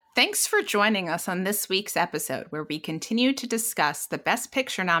Thanks for joining us on this week's episode, where we continue to discuss the Best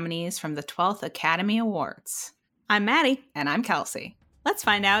Picture nominees from the 12th Academy Awards. I'm Maddie. And I'm Kelsey. Let's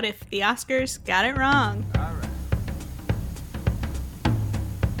find out if the Oscars got it wrong. All right.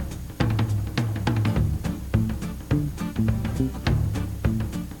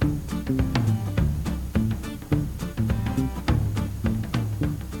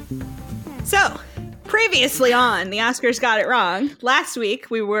 So, previously on The Oscars Got It Wrong, last week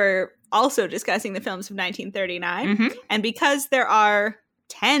we were also discussing the films of 1939. And because there are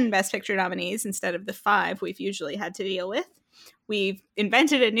 10 Best Picture nominees instead of the 5 we've usually had to deal with, we've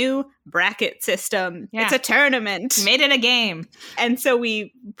invented a new bracket system. Yeah. It's a tournament. Made it a game. And so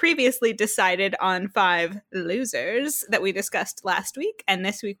we previously decided on 5 losers that we discussed last week. And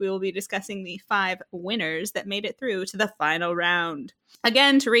this week we will be discussing the 5 winners that made it through to the final round.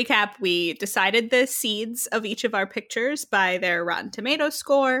 Again, to recap, we decided the seeds of each of our pictures by their Rotten Tomatoes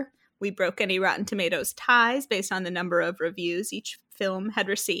score. We broke any Rotten Tomatoes ties based on the number of reviews each film had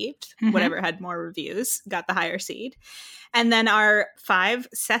received. Whatever had more reviews got the higher seed. And then our 5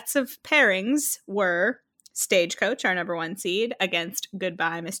 sets of pairings were Stagecoach, our number 1 seed, against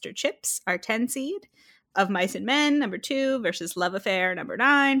Goodbye, Mr. Chips, our 10 seed. Of Mice and Men, number 2, versus Love Affair, number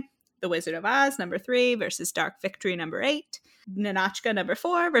 9. The Wizard of Oz, number 3, versus Dark Victory, number 8. Ninotchka, number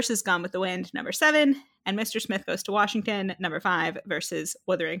 4, versus Gone with the Wind, number 7. And Mr. Smith Goes to Washington, number 5, versus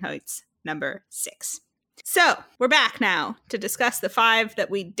Wuthering Heights, number 6. So, we're back now to discuss the 5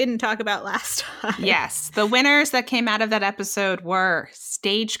 that we didn't talk about last time. Yes, the winners that came out of that episode were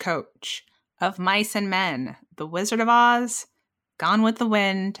Stagecoach, Of Mice and Men, The Wizard of Oz, Gone with the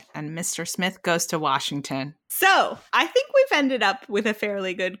Wind, and Mr. Smith Goes to Washington. So, I think we've ended up with a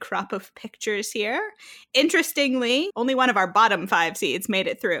fairly good crop of pictures here. Interestingly, only one of our bottom 5 seeds made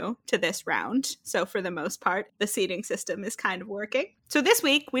it through to this round. So, for the most part, the seeding system is kind of working. So, this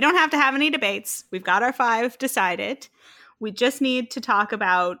week, we don't have to have any debates. We've got our 5 decided. We just need to talk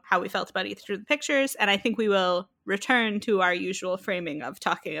about how we felt about each of the pictures, and I think we will return to our usual framing of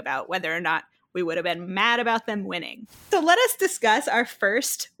talking about whether or not we would have been mad about them winning. So let us discuss our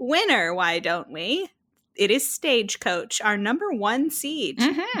first winner, why don't we? It is Stagecoach, our number 1 seed.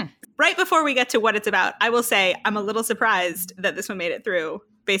 Right before we get to what it's about, I will say I'm a little surprised that this one made it through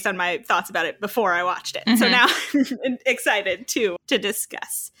based on my thoughts about it before I watched it. So now I'm excited to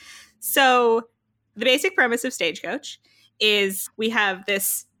discuss. So the basic premise of Stagecoach is we have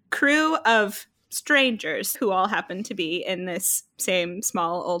this crew of strangers who all happen to be in this same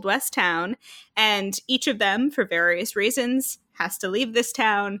small Old West town, and each of them, for various reasons, has to leave this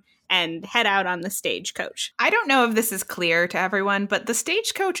town and head out on the stagecoach. I don't know if this is clear to everyone, but the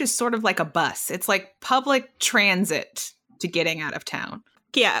stagecoach is sort of like a bus. It's like public transit to getting out of town.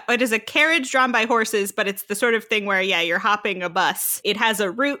 Yeah, it is a carriage drawn by horses, but it's the sort of thing where, you're hopping a bus. It has a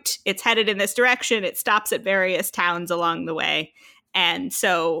route. It's headed in this direction. It stops at various towns along the way. And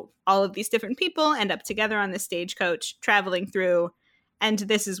so all of these different people end up together on the stagecoach, traveling through. And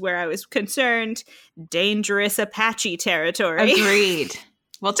this is where I was concerned. Dangerous Apache territory. Agreed.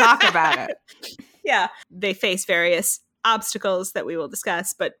 We'll talk about it. Yeah. They face various obstacles that we will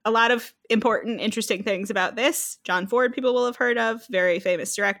discuss, but a lot of important, interesting things about this. John Ford, people will have heard of, very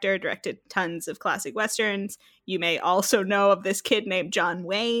famous director, directed tons of classic Westerns. You may also know of this kid named John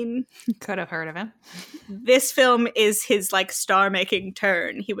Wayne. Could have heard of him. This film is his star-making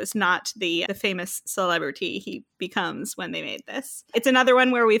turn. He was not the famous celebrity he becomes when they made this. It's another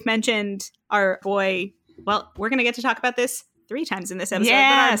one where we've mentioned our boy, well, we're going to get to talk about this 3 times in this episode,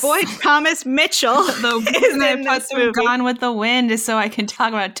 yes. But our boy Thomas Mitchell The reason I put some Gone with the Wind is so I can talk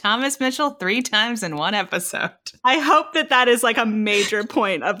about Thomas Mitchell 3 times in one episode. I hope that is a major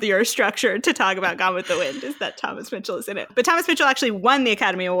point of your structure to talk about Gone with the Wind, is that Thomas Mitchell is in it. But Thomas Mitchell actually won the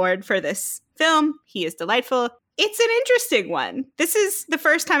Academy Award for this film. He is delightful. It's an interesting one. This is the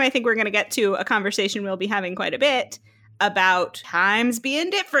first time I think we're going to get to a conversation we'll be having quite a bit about times being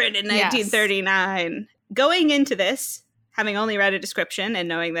different in 1939. Yes. Going into this, having only read a description and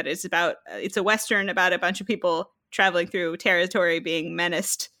knowing that it's a Western about a bunch of people traveling through territory being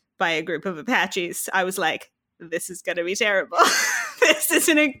menaced by a group of Apaches, I was like, this is going to be terrible. This is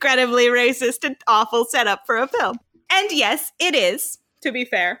an incredibly racist and awful setup for a film. And yes, it is, to be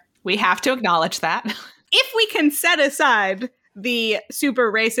fair. We have to acknowledge that. If we can set aside the super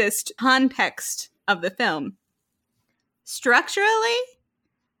racist context of the film, structurally,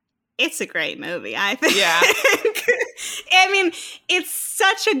 it's a great movie, I think. Yeah. I mean, it's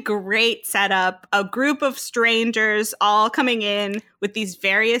such a great setup. A group of strangers all coming in with these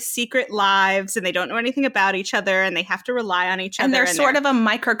various secret lives, and they don't know anything about each other, and they have to rely on each other. And they're sort of a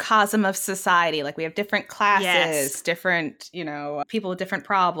microcosm of society. Like we have different classes, different, people with different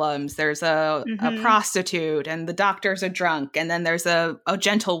problems. There's a prostitute, and the doctor's a drunk, and then there's a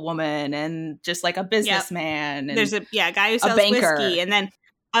gentlewoman, and just like a businessman. And there's a guy who sells whiskey, and then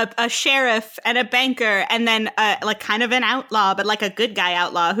a sheriff and a banker, and then like kind of an outlaw, but like a good guy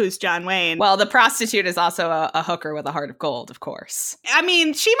outlaw who's John Wayne. Well, the prostitute is also a hooker with a heart of gold, of course. I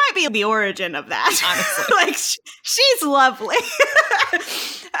mean, she might be the origin of that. Honestly. Like, she's lovely.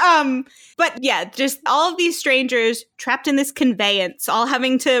 But yeah, just all of these strangers trapped in this conveyance, all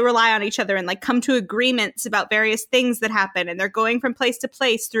having to rely on each other and like come to agreements about various things that happen. And they're going from place to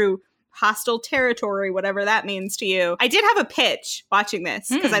place through hostile territory, whatever that means to you. I did have a pitch watching this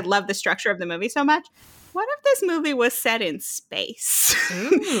because I love the structure of the movie so much. What if this movie was set in space?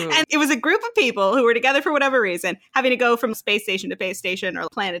 And it was a group of people who were together for whatever reason, having to go from space station to space station or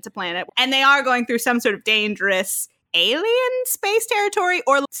planet to planet. And they are going through some sort of dangerous alien space territory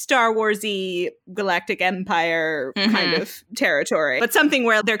or Star Wars-y Galactic Empire kind of territory, but something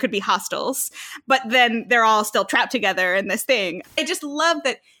where there could be hostiles. But then they're all still trapped together in this thing. I just love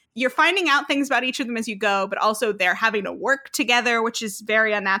that you're finding out things about each of them as you go, but also they're having to work together, which is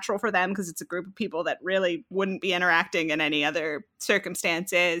very unnatural for them because it's a group of people that really wouldn't be interacting in any other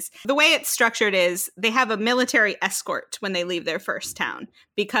circumstances. The way it's structured is they have a military escort when they leave their first town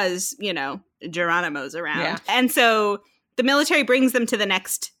because, Geronimo's around. Yeah. And so the military brings them to the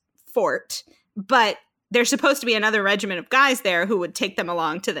next fort, but there's supposed to be another regiment of guys there who would take them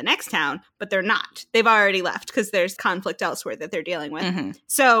along to the next town, but they're not. They've already left because there's conflict elsewhere that they're dealing with.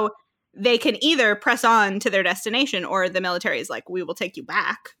 So they can either press on to their destination or the military is like, we will take you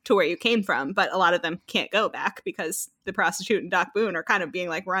back to where you came from. But a lot of them can't go back because the prostitute and Doc Boone are kind of being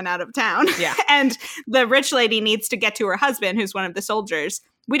like run out of town. Yeah. And the rich lady needs to get to her husband, who's one of the soldiers.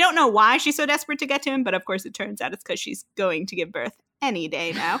 We don't know why she's so desperate to get to him, but of course it turns out it's because she's going to give birth any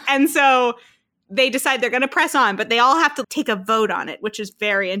day now. And so they decide they're going to press on, but they all have to take a vote on it, which is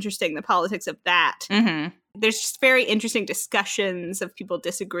very interesting, the politics of that. There's just very interesting discussions of people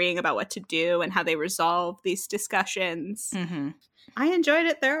disagreeing about what to do and how they resolve these discussions. I enjoyed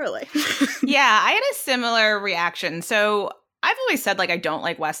it thoroughly. Yeah, I had a similar reaction. So I've always said, I don't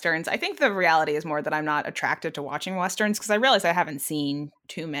like Westerns. I think the reality is more that I'm not attracted to watching Westerns because I realize I haven't seen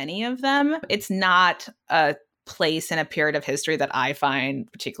too many of them. It's not a place in a period of history that I find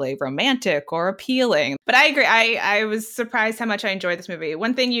particularly romantic or appealing. But I agree. I was surprised how much I enjoyed this movie.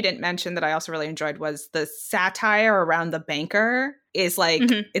 One thing you didn't mention that I also really enjoyed was the satire around the banker is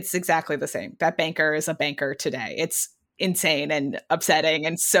it's exactly the same. That banker is a banker today. It's insane and upsetting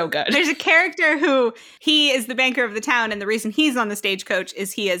and so good. There's a character who he is the banker of the town, and the reason he's on the stagecoach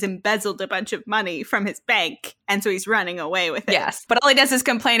is he has embezzled a bunch of money from his bank, and so he's running away with it. Yes, but all he does is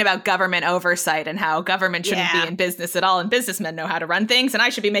complain about government oversight and how government shouldn't be in business at all, and businessmen know how to run things, and I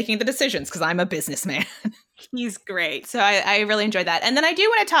should be making the decisions because I'm a businessman. He's great. So I really enjoyed that. And then I do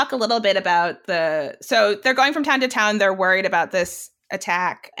want to talk a little bit about so they're going from town to town. They're worried about this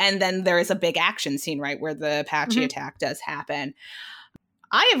attack, and then there is a big action scene, right, where the Apache attack does happen.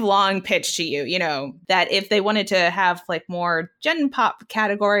 I have long pitched to you, that if they wanted to have more Gen Pop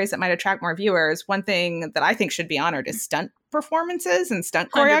categories that might attract more viewers, one thing that I think should be honored is stunt performances and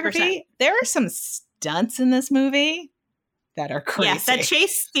stunt choreography. 100%. There are some stunts in this movie that are crazy. Yes, that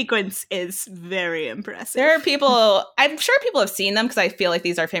chase sequence is very impressive. There are people, I'm sure people have seen them because I feel like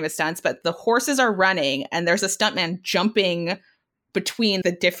these are famous stunts, but the horses are running and there's a stuntman jumping between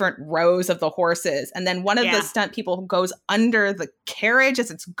the different rows of the horses. And then one of the stunt people goes under the carriage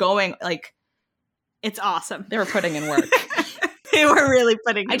as it's going. It's awesome. They were putting in work. They were really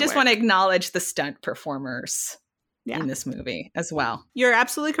putting in work. I just want to acknowledge the stunt performers in this movie as well. You're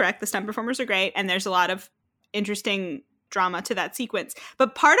absolutely correct. The stunt performers are great. And there's a lot of interesting drama to that sequence.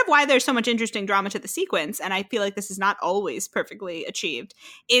 But part of why there's so much interesting drama to the sequence, and I feel like this is not always perfectly achieved,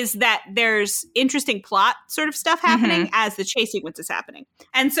 is that there's interesting plot sort of stuff happening as the chase sequence is happening.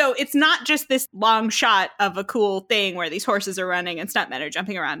 And so it's not just this long shot of a cool thing where these horses are running and stuntmen are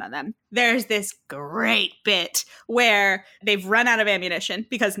jumping around on them. There's this great bit where they've run out of ammunition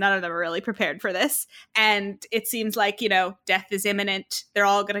because none of them are really prepared for this. And it seems like, death is imminent. They're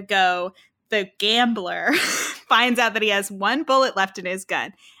all going to go. The gambler finds out that he has one bullet left in his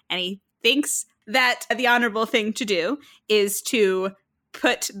gun, and he thinks that the honorable thing to do is to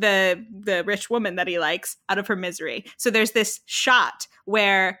put the rich woman that he likes out of her misery. So there's this shot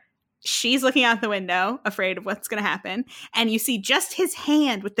where She's looking out the window, afraid of what's going to happen. And you see just his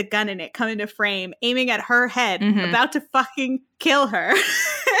hand with the gun in it come into frame, aiming at her head, about to fucking kill her.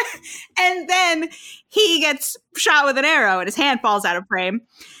 And then he gets shot with an arrow and his hand falls out of frame.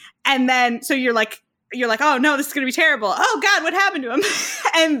 And then, so you're like, oh no, this is going to be terrible. Oh God, what happened to him?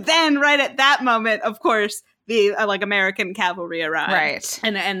 And then right at that moment, of course, the American cavalry arrive. Right.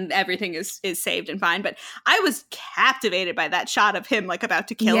 And everything is saved and fine. But I was captivated by that shot of him like about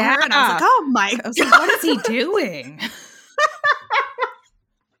to kill her. And I was like, oh my God. Like, what is he doing?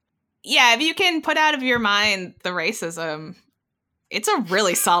 Yeah, if you can put out of your mind the racism, it's a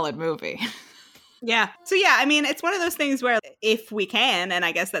really solid movie. Yeah. So yeah, I mean, it's one of those things where if we can, and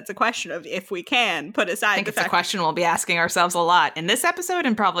I guess that's a question of if we can put aside I think it's a question we'll be asking ourselves a lot in this episode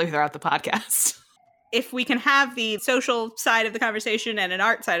and probably throughout the podcast. If we can have the social side of the conversation and an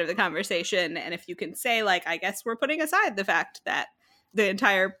art side of the conversation, and if you can say, like, I guess we're putting aside the fact that the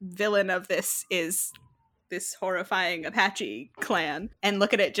entire villain of this is this horrifying Apache clan and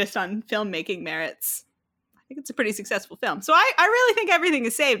look at it just on filmmaking merits, I think it's a pretty successful film. So I really think everything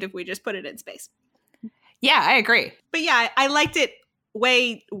is saved if we just put it in space. Yeah, I agree. But yeah, I liked it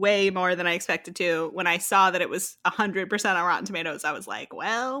way, way more than I expected to. When I saw that it was 100% on Rotten Tomatoes, I was like,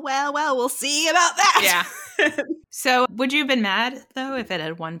 well, we'll see about that. Yeah. So would you have been mad, though, if it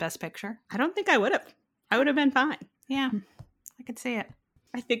had won Best Picture? I don't think I would have. I would have been fine. Yeah, I could see it.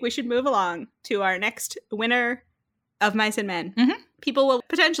 I think we should move along to our next winner of Mice and Men. Mm-hmm. People will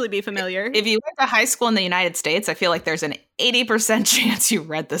potentially be familiar. If you went to high school in the United States, I feel like there's an 80% chance you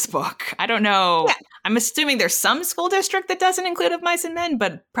read this book. I don't know. Yeah. I'm assuming there's some school district that doesn't include Of Mice and Men,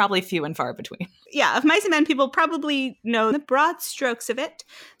 but probably few and far between. Yeah, Of Mice and Men, people probably know the broad strokes of it.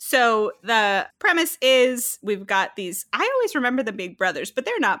 So the premise is we've got these, I always remember the big brothers, but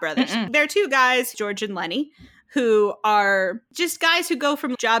they're not brothers. Mm-mm. They're two guys, George and Lenny, who are just guys who go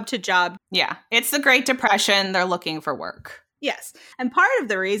from job to job. Yeah, it's the Great Depression. They're looking for work. Yes. And part of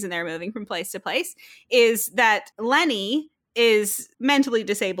the reason they're moving from place to place is that Lenny is mentally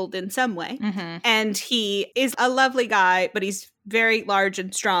disabled in some way. Mm-hmm. And he is a lovely guy, but he's very large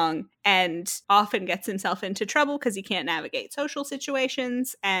and strong and often gets himself into trouble because he can't navigate social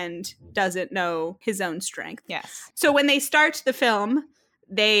situations and doesn't know his own strength. Yes. So when they start the film,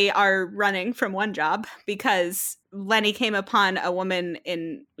 they are running from one job because Lenny came upon a woman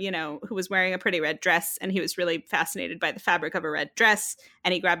who was wearing a pretty red dress, and he was really fascinated by the fabric of a red dress,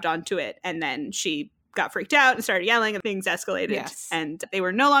 and he grabbed onto it, and then she got freaked out and started yelling, and things escalated. Yes. And they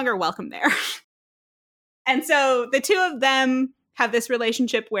were no longer welcome there. And so the two of them have this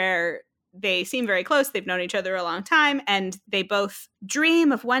relationship where they seem very close. They've known each other a long time, and they both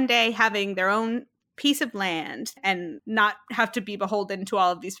dream of one day having their own piece of land and not have to be beholden to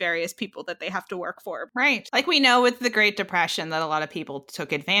all of these various people that they have to work for. Right. Like we know with the Great Depression that a lot of people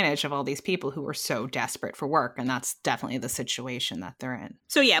took advantage of all these people who were so desperate for work, and that's definitely the situation that they're in.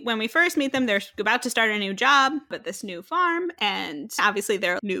 So yeah, when we first meet them, they're about to start a new job at this new farm, and obviously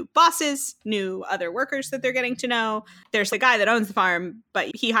there are new bosses, new other workers that they're getting to know. There's the guy that owns the farm,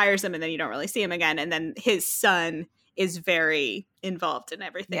 but he hires them and then you don't really see him again, and then his son is very involved in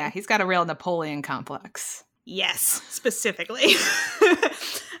everything. Yeah, he's got a real Napoleon complex. Yes, specifically.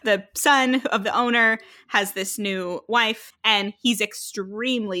 The son of the owner has this new wife, and he's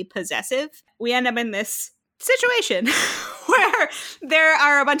extremely possessive. We end up in this situation where there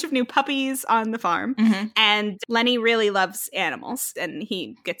are a bunch of new puppies on the farm, and Lenny really loves animals, and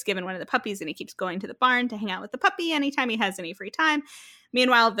he gets given one of the puppies, and he keeps going to the barn to hang out with the puppy anytime he has any free time.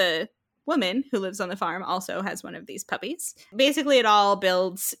 Meanwhile, the woman who lives on the farm also has one of these puppies. Basically, it all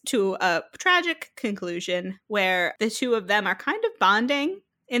builds to a tragic conclusion where the two of them are kind of bonding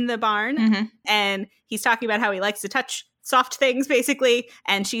in the barn. And he's talking about how he likes to touch soft things, basically.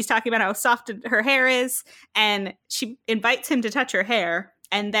 And she's talking about how soft her hair is. And she invites him to touch her hair.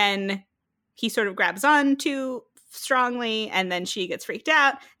 And then he sort of grabs on too strongly, and then she gets freaked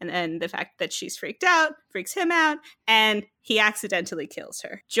out, and then the fact that she's freaked out freaks him out, and he accidentally kills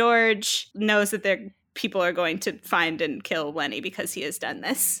her. George knows that people are going to find and kill Lenny because he has done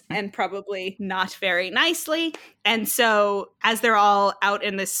this, and probably not very nicely. And so as they're all out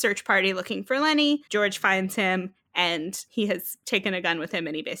in this search party looking for Lenny, George finds him, and he has taken a gun with him,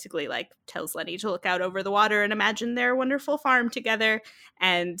 and he basically tells Lenny to look out over the water and imagine their wonderful farm together,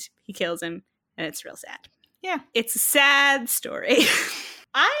 and he kills him, and it's real sad. Yeah. It's a sad story.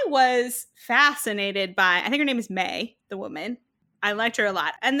 I was fascinated by, I think her name is May, the woman. I liked her a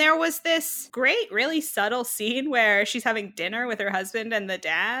lot. And there was this great, really subtle scene where she's having dinner with her husband and the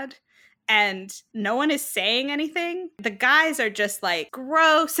dad. and no one is saying anything. The guys are just like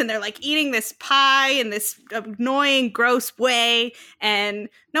gross, and they're like eating this pie in this annoying, gross way, and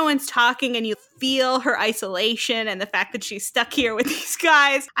no one's talking, and you feel her isolation and the fact that she's stuck here with these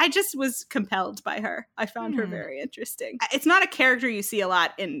guys. I just was compelled by her. I found her very interesting. It's not a character you see a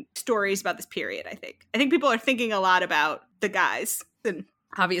lot in stories about this period, I think. I think people are thinking a lot about the guys, and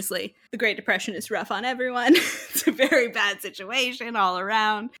obviously, the Great Depression is rough on everyone. It's a very bad situation all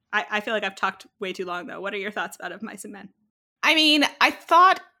around. I feel like I've talked way too long, though. What are your thoughts about Of Mice and Men? I mean, I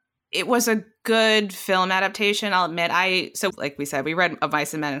thought it was a good film adaptation, I'll admit. So like we said, we read Of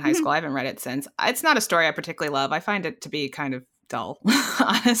Mice and Men in high school. I haven't read it since. It's not a story I particularly love. I find it to be kind of dull,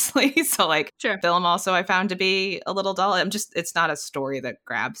 honestly. So like film also I found to be a little dull. It's not a story that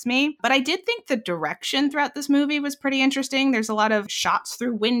grabs me. But I did think the direction throughout this movie was pretty interesting. There's a lot of shots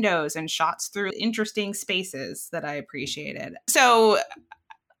through windows and shots through interesting spaces that I appreciated. So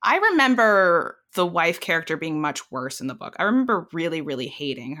I remember the wife character being much worse in the book. I remember really, really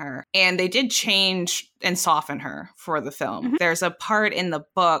hating her. And they did change and soften her for the film. There's a part in the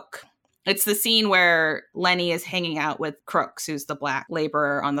book. It's the scene where Lenny is hanging out with Crooks, who's the black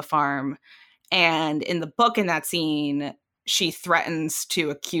laborer on the farm. And in the book, in that scene, she threatens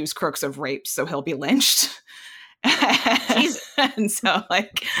to accuse Crooks of rape, so he'll be lynched. And so,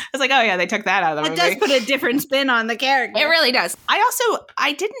 like, I was like, oh, yeah, they took that out of the movie. It does put a different spin on the character. It really does.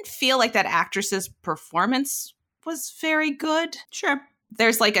 I didn't feel like that actress's performance was very good. Sure.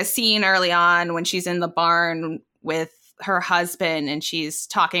 There's, like, a scene early on when she's in the barn with her husband and she's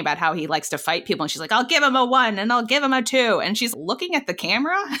talking about how he likes to fight people, and she's like, I'll give him a 1 and I'll give him a 2, and she's looking at the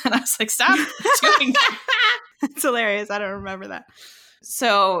camera, and I was like, stop doing that. It's hilarious. I don't remember that.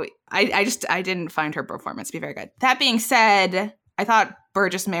 So I didn't find her performance to be very good. That being said, I thought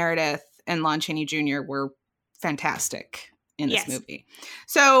Burgess Meredith and Lon Chaney Jr. were fantastic in this movie.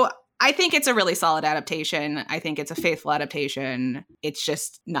 So I think it's a really solid adaptation. I think it's a faithful adaptation. It's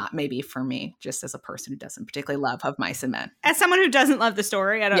just not maybe for me, just as a person who doesn't particularly love Of Mice and Men. As someone who doesn't love the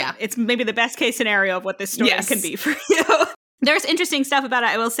story, it's maybe the best case scenario of what this story can be for you. There's interesting stuff about it,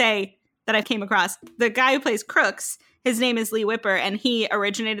 I will say, that I came across. The guy who plays Crooks, his name is Lee Whipper, and he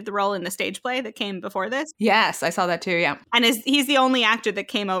originated the role in the stage play that came before this. Yes, I saw that too, yeah. And he's the only actor that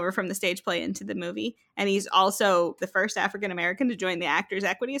came over from the stage play into the movie. And he's also the first African-American to join the Actors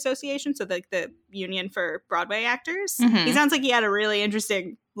Equity Association, so the union for Broadway actors. He sounds like he had a really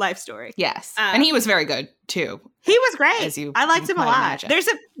interesting life story. Yes. And he was very good, too. He was great. I liked him a lot.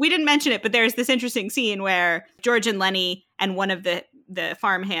 Imagine. We didn't mention it, but there's this interesting scene where George and Lenny and one of the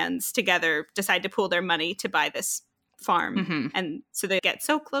farm hands together decide to pool their money to buy this farm. And so they get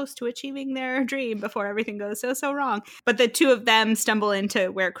so close to achieving their dream before everything goes so wrong. But the two of them stumble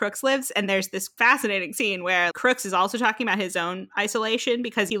into where Crooks lives, and there's this fascinating scene where Crooks is also talking about his own isolation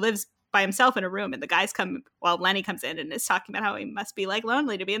because he lives by himself in a room, and the guys Lenny comes in and is talking about how he must be like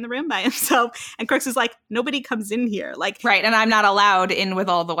lonely to be in the room by himself, and Crooks is like, nobody comes in here, like, right, and I'm not allowed in with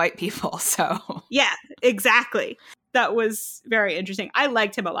all the white people, so yeah, exactly. That was very interesting. I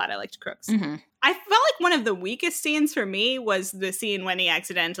liked him a lot. I liked Crooks. I felt like one of the weakest scenes for me was the scene when he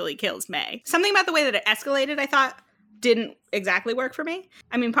accidentally kills May. Something about the way that it escalated, I thought, didn't exactly work for me.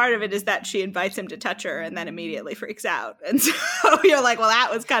 I mean, part of it is that she invites him to touch her and then immediately freaks out. And so you're like, well,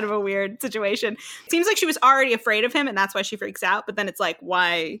 that was kind of a weird situation. It seems like she was already afraid of him, and that's why she freaks out. But then it's like,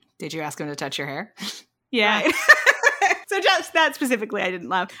 why? Did you ask him to touch your hair? Yeah. Right. So just that specifically I didn't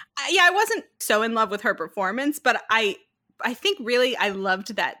love. I wasn't so in love with her performance, but I think really I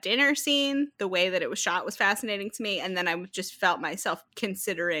loved that dinner scene. The way that it was shot was fascinating to me. And then I just felt myself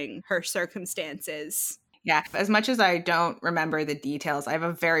considering her circumstances. Yeah. As much as I don't remember the details, I have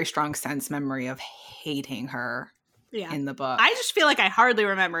a very strong sense memory of hating her in the book. I just feel like I hardly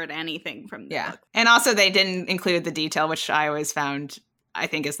remembered anything from the book. And also they didn't include the detail, which I always found, I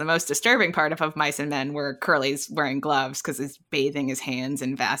think, is the most disturbing part of Mice and Men, where Curly's wearing gloves because he's bathing his hands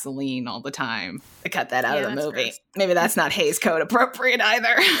in Vaseline all the time. I cut that out of the movie. Gross. Maybe that's not Hays Code appropriate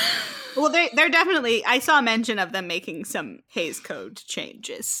either. Well, they're definitely, I saw mention of them making some Hays Code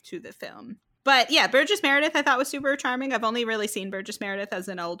changes to the film. But yeah, Burgess Meredith I thought was super charming. I've only really seen Burgess Meredith as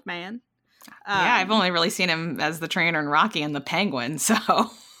an old man. I've only really seen him as the trainer in Rocky and the Penguin, so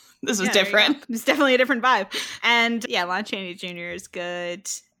this was different. It's definitely a different vibe. And yeah, Lon Chaney Jr. is good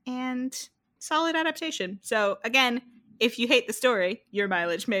and solid adaptation. So again, if you hate the story, your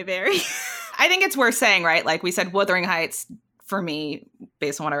mileage may vary. I think it's worth saying, right? Like we said, Wuthering Heights, for me,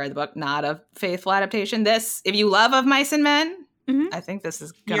 based on what I read in the book, not a faithful adaptation. This, if you love Of Mice and Men, I think this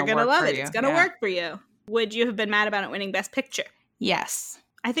is going to work for you. You're going to love it. It's going to work for you. Would you have been mad about it winning Best Picture? Yes.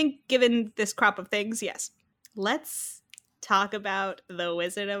 I think given this crop of things, yes. Let's talk about The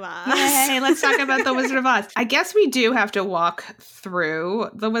Wizard of Oz. Yay, let's talk about The Wizard of Oz. I guess we do have to walk through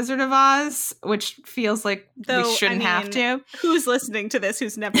The Wizard of Oz, which feels like we shouldn't have to. Who's listening to this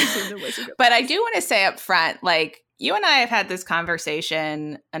who's never seen The Wizard of Oz? But I do want to say up front, like, you and I have had this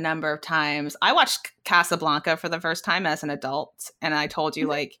conversation a number of times. I watched Casablanca for the first time as an adult, and I told you,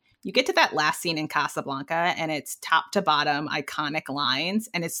 like, you get to that last scene in Casablanca, and it's top to bottom iconic lines,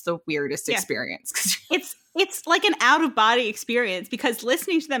 and it's the weirdest experience. It's like an out-of-body experience, because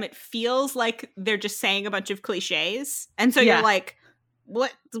listening to them, it feels like they're just saying a bunch of cliches. And so you're like,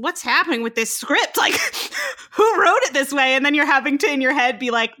 what's happening with this script? Like, who wrote it this way? And then you're having to, in your head,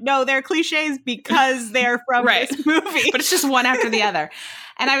 be like, no, they're cliches because they're from this movie. But it's just one after the other.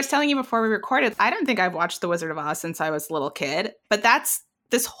 And I was telling you before we recorded, I don't think I've watched The Wizard of Oz since I was a little kid, but that's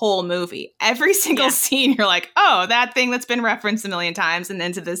this whole movie. Every single scene, you're like, oh, that thing that's been referenced a million times, and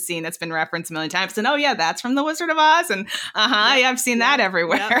then to this scene that's been referenced a million times. And oh yeah, that's from The Wizard of Oz. And I've seen that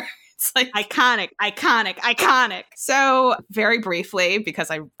everywhere. Yep. It's like iconic. So very briefly,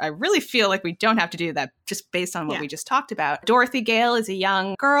 because I really feel like we don't have to do that just based on what we just talked about. Dorothy Gale is a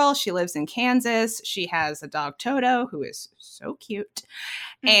young girl. She lives in Kansas. She has a dog, Toto, who is so cute.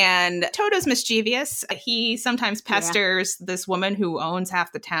 And Toto's mischievous. He sometimes pesters this woman who owns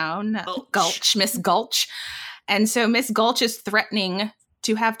half the town, Miss Gulch. And so Miss Gulch is threatening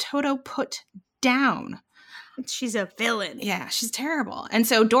to have Toto put down. She's a villain. Yeah, she's terrible. And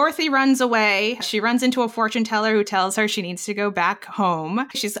so Dorothy runs away. She runs into a fortune teller who tells her she needs to go back home.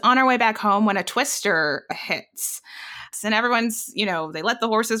 She's on her way back home when a twister hits. And everyone's, they let the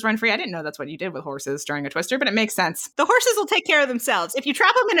horses run free. I didn't know that's what you did with horses during a twister, but it makes sense. The horses will take care of themselves. If you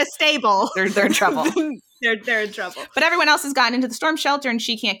trap them in a stable, they're in trouble. They're in trouble. But everyone else has gotten into the storm shelter and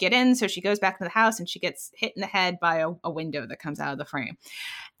she can't get in. So she goes back to the house and she gets hit in the head by a window that comes out of the frame.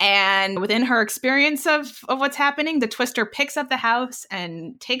 And within her experience of what's happening, the twister picks up the house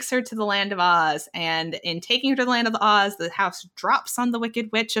and takes her to the land of Oz. And in taking her to the land of Oz, the house drops on the Wicked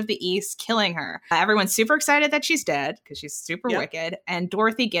Witch of the East, killing her. Everyone's super excited that she's dead because she's super wicked. And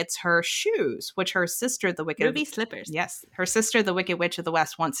Dorothy gets her shoes, which her sister, the Wicked... Ruby slippers. Yes. Her sister, the Wicked Witch of the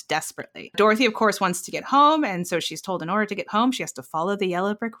West, wants desperately. Dorothy, of course, wants to get home. And so she's told in order to get home, she has to follow the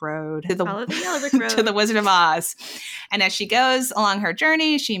yellow brick road. To the Wizard of Oz. And as she goes along her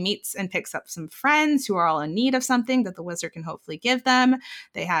journey, she meets and picks up some friends who are all in need of something that the wizard can hopefully give them.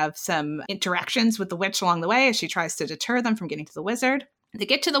 They have some interactions with the witch along the way as she tries to deter them from getting to the wizard. They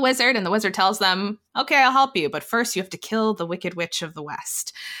get to the wizard and the wizard tells them, okay, I'll help you, but first you have to kill the Wicked Witch of the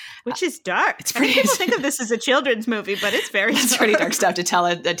West. Which is dark. It's pretty. People think of this as a children's movie, but it's very It's pretty dark stuff to tell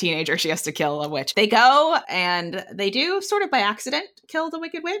a teenager she has to kill a witch. They go and they do sort of by accident kill the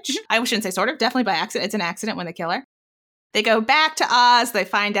Wicked Witch. Mm-hmm. I shouldn't say sort of, definitely by accident. It's an accident when they kill her. They go back to Oz. They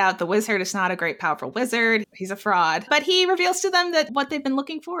find out the wizard is not a great, powerful wizard. He's a fraud. But he reveals to them that what they've been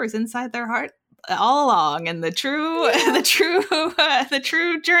looking for is inside their heart all along, and the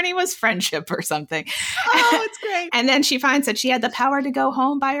true journey was friendship or something. Oh, it's great. And then she finds that she had the power to go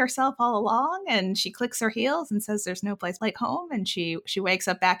home by herself all along, and she clicks her heels and says there's no place like home, and she wakes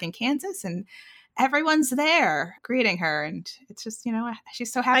up back in Kansas, and everyone's there greeting her, and it's just,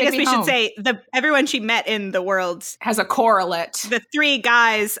 she's so happy to be home. I guess we should say everyone she met in the world has a correlate. The three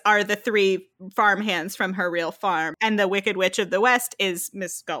guys are the three farmhands from her real farm, and the Wicked Witch of the West is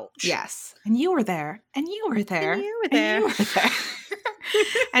Miss Gulch. Yes. And you were there. And you were there. And you were there. And you were there.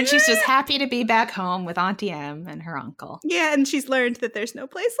 And she's just happy to be back home with Auntie Em and her uncle. Yeah, and she's learned that there's no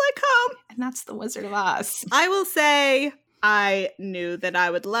place like home. And that's the Wizard of Oz. I will say I knew that I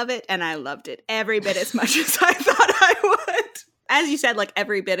would love it, and I loved it every bit as much as I thought I would. As you said, like,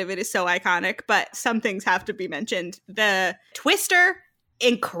 every bit of it is so iconic, but some things have to be mentioned. The twister,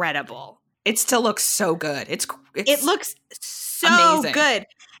 incredible. It still looks so good. It looks so amazing. Good.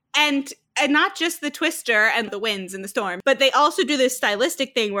 And not just the twister and the winds and the storm, but they also do this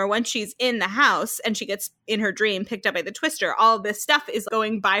stylistic thing where once she's in the house and she gets in her dream picked up by the twister, all this stuff is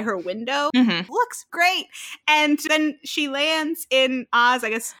going by her window. Mm-hmm. Looks great. And then she lands in Oz. I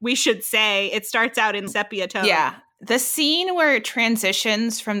guess we should say it starts out in sepia tone. Yeah. The scene where it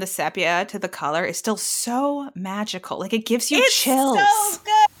transitions from the sepia to the color is still so magical. Like, it gives you chills. So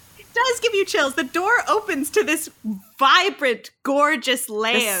good. Does give you chills. The door opens to this vibrant, gorgeous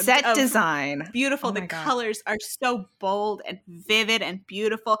land. The set design. Beautiful. Oh the colors are so bold and vivid and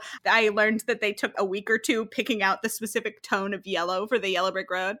beautiful. I learned that they took a week or two picking out the specific tone of yellow for the Yellow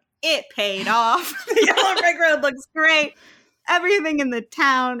Brick Road. It paid off. The Yellow Brick Road looks great. Everything in the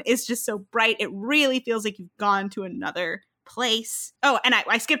town is just so bright. It really feels like you've gone to another place. Oh, and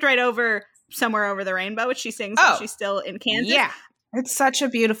I skipped right over Somewhere Over the Rainbow, which she sings when she's still in Kansas. Yeah. It's such a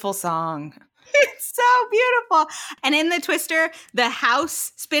beautiful song. It's so beautiful. And in the Twister, the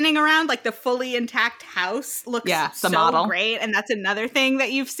house spinning around, like the fully intact house, looks so model. great. And that's another thing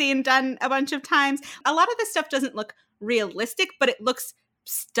that you've seen done a bunch of times. A lot of this stuff doesn't look realistic, but it looks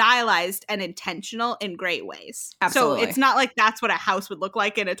stylized and intentional in great ways. Absolutely. So it's not like that's what a house would look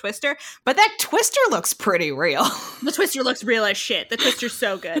like in a Twister. But that Twister looks pretty real. The Twister looks real as shit. The Twister's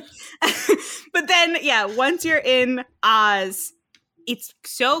so good. But then, yeah, once you're in Oz, it's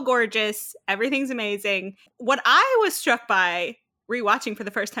so gorgeous. Everything's amazing. What I was struck by rewatching for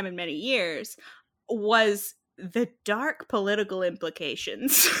the first time in many years was the dark political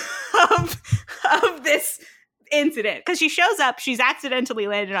implications of this incident. Because she shows up, she's accidentally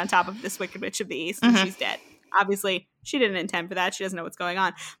landed on top of this Wicked Witch of the East, and she's dead. Obviously, she didn't intend for that. She doesn't know what's going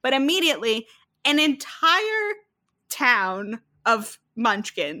on. But immediately, an entire town of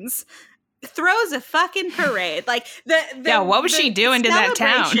munchkins throws a fucking parade. Like what was she doing to that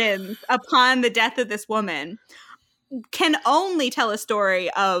town? Celebrations upon the death of this woman can only tell a story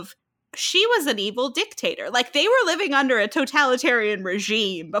of she was an evil dictator. Like, they were living under a totalitarian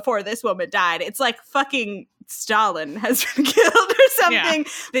regime before this woman died. It's like fucking Stalin has been killed or something.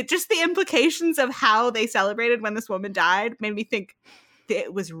 Yeah. That just the implications of how they celebrated when this woman died made me think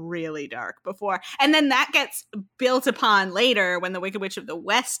it was really dark before. And then that gets built upon later when the Wicked Witch of the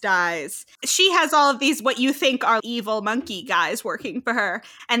West dies. She has all of these what you think are evil monkey guys working for her.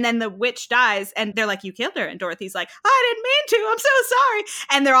 And then the witch dies and they're like, you killed her. And Dorothy's like, I didn't mean to. I'm so sorry.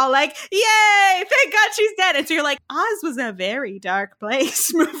 And they're all like, yay, thank God she's dead. And so you're like, Oz was a very dark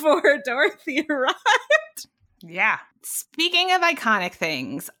place before Dorothy arrived. Yeah. Speaking of iconic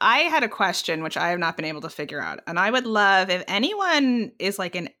things, I had a question which I have not been able to figure out. And I would love if anyone is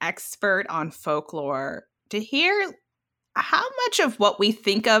like an expert on folklore to hear how much of what we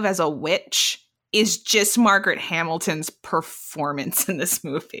think of as a witch is just Margaret Hamilton's performance in this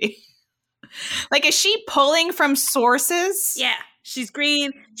movie. Like, is she pulling from sources? Yeah. She's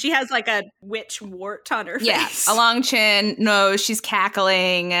green. She has like a witch wart on her face. Yeah. A long chin, nose. She's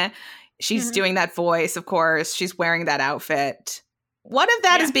cackling. She's doing that voice, of course. She's wearing that outfit. What of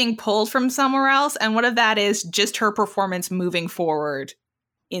that is being pulled from somewhere else? And what of that is just her performance moving forward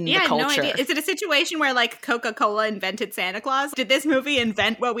in the culture? No idea. Is it a situation where, like, Coca-Cola invented Santa Claus? Did this movie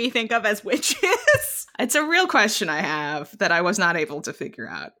invent what we think of as witches? It's a real question I have that I was not able to figure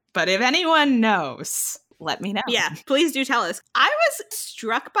out. But if anyone knows, let me know. Yeah, please do tell us. I was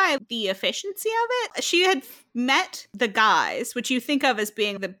struck by the efficiency of it. She had met the guys, which you think of as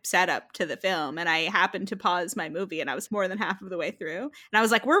being the setup to the film, and I happened to pause my movie, and I was more than half of the way through, and I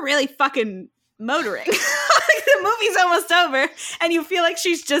was like, we're really fucking motoring. Like, the movie's almost over, and you feel like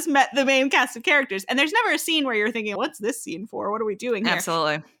she's just met the main cast of characters, and there's never a scene where you're thinking, what's this scene for? What are we doing here?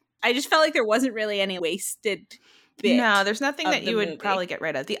 Absolutely. I just felt like there wasn't really any wasted bit. No, there's nothing that you would probably get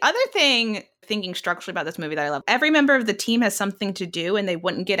rid of. The other thing, thinking structurally about this movie that I love, every member of the team has something to do, and they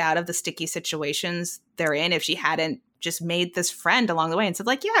wouldn't get out of the sticky situations they're in if she hadn't just made this friend along the way and said,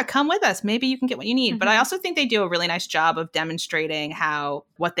 like, yeah, come with us. Maybe you can get what you need. But I also think they do a really nice job of demonstrating how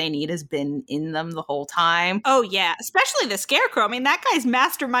what they need has been in them the whole time. Oh, yeah. Especially the Scarecrow. I mean, that guy's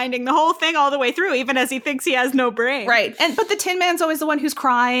masterminding the whole thing all the way through, even as he thinks he has no brain. Right. But the Tin Man's always the one who's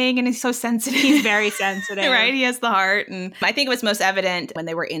crying, and he's so sensitive. He's very sensitive. Right. He has the heart. And I think it was most evident when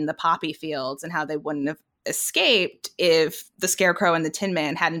they were in the poppy fields and how they wouldn't have escaped if the Scarecrow and the Tin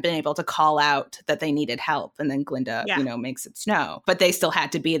Man hadn't been able to call out that they needed help, and then Glinda, makes it snow. But they still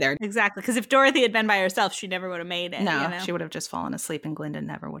had to be there. Exactly, because if Dorothy had been by herself, she never would have made it. No, she would have just fallen asleep, and Glinda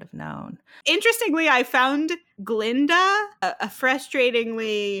never would have known. Interestingly, I found Glinda a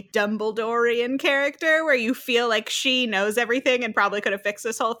frustratingly Dumbledorian character where you feel like she knows everything and probably could have fixed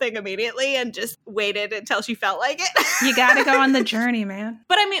this whole thing immediately and just waited until she felt like it. You gotta go on the journey, man.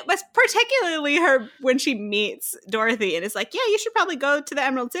 But I mean, particularly her when she meets Dorothy and is like, yeah, you should probably go to the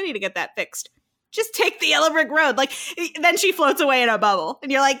Emerald City to get that fixed. Just take the Yellow Brick Road. Like, then she floats away in a bubble. And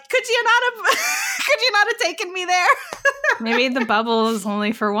you're like, could you not have taken me there? Maybe the bubble is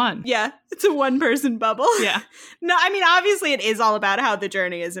only for one. Yeah, it's a one-person bubble. Yeah. No, I mean, obviously it is all about how the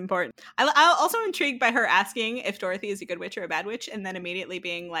journey is important. I'm also intrigued by her asking if Dorothy is a good witch or a bad witch, and then immediately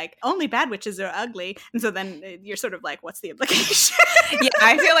being like, only bad witches are ugly. And so then you're sort of like, what's the implication? Yeah,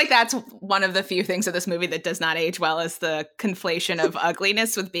 I feel like that's one of the few things of this movie that does not age well, is the conflation of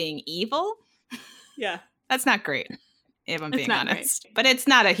ugliness with being evil. Yeah. That's not great, if I'm being honest. Great. But it's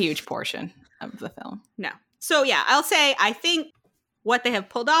not a huge portion of the film. No. So yeah, I'll say I think what they have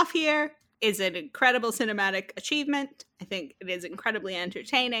pulled off here is an incredible cinematic achievement. I think it is incredibly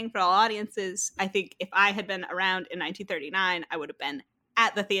entertaining for all audiences. I think if I had been around in 1939, I would have been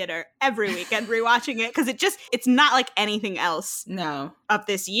at the theater every weekend rewatching it because it's not like anything else No. of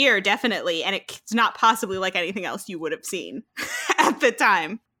this year, definitely. And it's not possibly like anything else you would have seen at the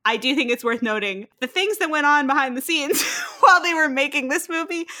time. I do think it's worth noting the things that went on behind the scenes while they were making this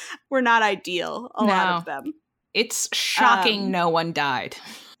movie were not ideal. A lot of them. It's shocking no one died.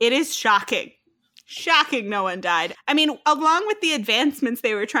 It is shocking. Shocking no one died. I mean, along with the advancements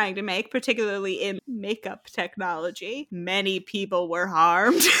they were trying to make, particularly in makeup technology, many people were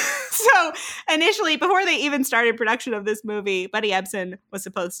harmed. So initially, before they even started production of this movie, Buddy Ebsen was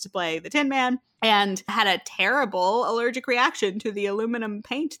supposed to play the Tin Man and had a terrible allergic reaction to the aluminum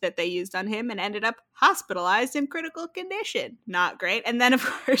paint that they used on him and ended up hospitalized in critical condition. Not great. And then, of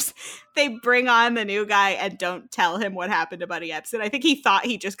course, they bring on the new guy and don't tell him what happened to Buddy Ebsen. I think he thought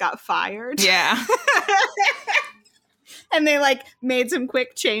he just got fired. Yeah. And they like made some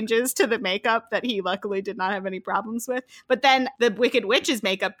quick changes to the makeup that he luckily did not have any problems with. But then the Wicked Witch's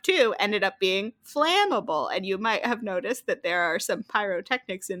makeup too ended up being flammable. And you might have noticed that there are some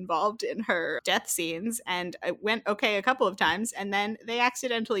pyrotechnics involved in her death scenes. And it went okay a couple of times. And then they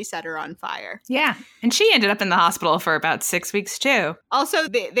accidentally set her on fire. Yeah. And she ended up in the hospital for about 6 weeks too. Also,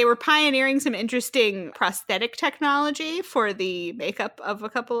 they were pioneering some interesting prosthetic technology for the makeup of a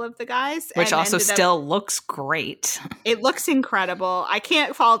couple of the guys. Which also still looks great. It looks incredible. I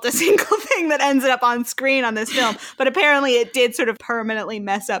can't fault a single thing that ends up on screen on this film, but apparently it did sort of permanently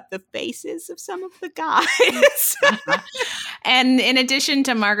mess up the faces of some of the guys. And in addition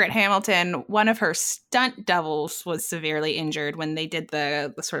to Margaret Hamilton, one of her stunt doubles was severely injured when they did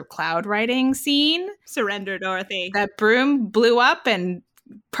the sort of cloud riding scene. Surrender, Dorothy. That broom blew up and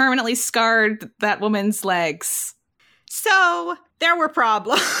permanently scarred that woman's legs. So there were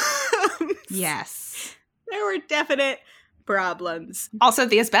problems. Yes. There were definite problems. Also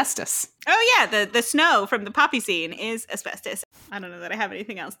the asbestos. Oh yeah, the snow from the poppy scene is asbestos. I don't know that I have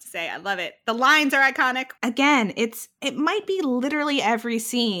anything else to say. I love it. The lines are iconic. Again, it might be literally every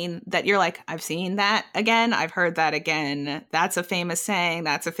scene that you're like, I've seen that again. I've heard that again. That's a famous saying.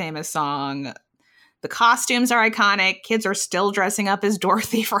 That's a famous song. The costumes are iconic. Kids are still dressing up as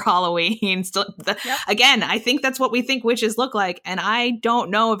Dorothy for Halloween. Again, I think that's what we think witches look like. And I don't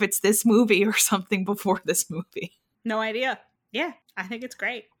know if it's this movie or something before this movie. No idea. Yeah, I think it's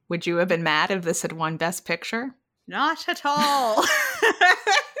great. Would you have been mad if this had won Best Picture? Not at all.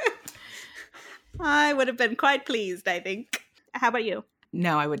 I would have been quite pleased, I think. How about you?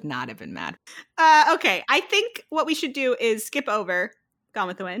 No, I would not have been mad. Okay, I think what we should do is skip over Gone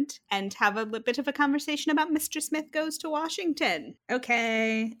with the Wind and have a bit of a conversation about Mr. Smith Goes to Washington.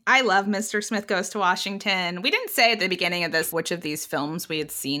 Okay. I love Mr. Smith Goes to Washington. We didn't say at the beginning of this which of these films we had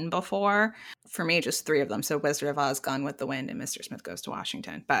seen before. For me, just 3 of them. So Wizard of Oz, Gone with the Wind, and Mr. Smith Goes to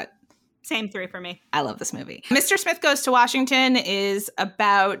Washington. But same 3 for me. I love this movie. Mr. Smith Goes to Washington is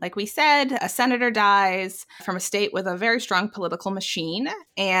about, like we said, a senator dies from a state with a very strong political machine,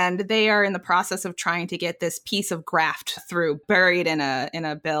 and they are in the process of trying to get this piece of graft through, buried in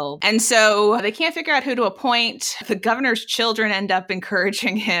a bill. And so they can't figure out who to appoint. The governor's children end up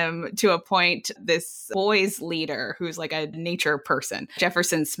encouraging him to appoint this boys leader who's like a nature person,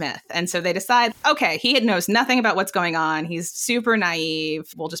 Jefferson Smith. And so they decide, okay, he knows nothing about what's going on. He's super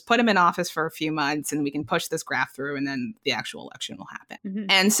naive. We'll just put him in office for a few months and we can push this graft through and then the actual election will happen. Mm-hmm.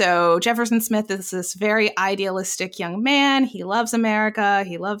 And so Jefferson Smith is this very idealistic young man. He loves America.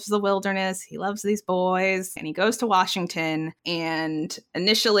 He loves the wilderness. He loves these boys. And he goes to Washington, and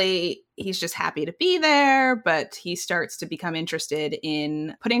initially he's just happy to be there, but he starts to become interested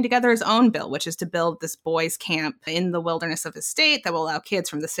in putting together his own bill, which is to build this boys' camp in the wilderness of his state that will allow kids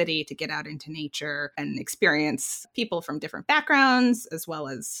from the city to get out into nature and experience people from different backgrounds as well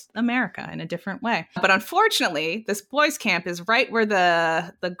as America in a different way. But unfortunately, this boys' camp is right where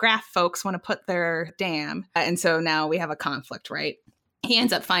the Graff folks want to put their dam. And so now we have a conflict, right? He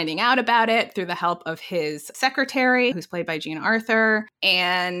ends up finding out about it through the help of his secretary, who's played by Jean Arthur,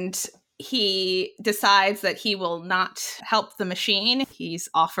 and he decides that he will not help the machine. He's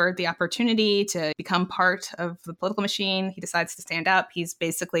offered the opportunity to become part of the political machine. He decides to stand up. He's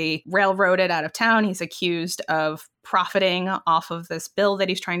basically railroaded out of town. He's accused of profiting off of this bill that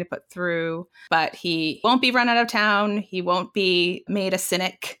he's trying to put through, but he won't be run out of town. He won't be made a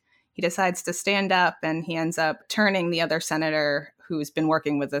cynic. He decides to stand up, and he ends up turning the other senator who's been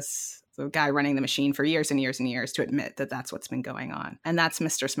working with this the guy running the machine for years and years and years to admit that that's what's been going on. And that's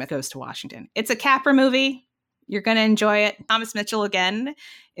Mr. Smith Goes to Washington. It's a Capra movie. You're going to enjoy it. Thomas Mitchell, again,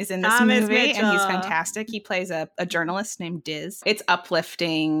 is in this movie, and he's fantastic. He plays a journalist named Diz. It's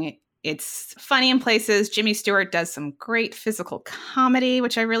uplifting. It's funny in places. Jimmy Stewart does some great physical comedy,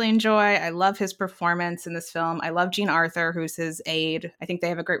 which I really enjoy. I love his performance in this film. I love Jean Arthur, who's his aide. I think they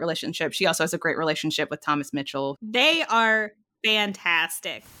have a great relationship. She also has a great relationship with Thomas Mitchell. They are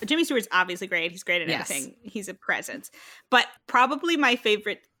fantastic. Jimmy Stewart's obviously great. He's great at Yes. everything. He's a presence. But probably my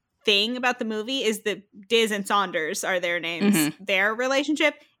favorite thing about the movie is that Diz and Saunders are their names. Mhm. Their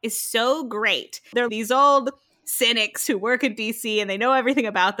relationship is so great. They're these old cynics who work in DC and they know everything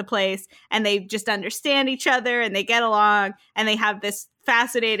about the place and they just understand each other and they get along and they have this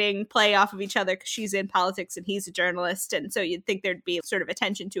fascinating play off of each other because she's in politics and he's a journalist, and so you'd think there'd be sort of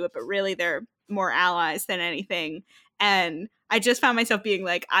attention to it, but really they're more allies than anything. And I just found myself being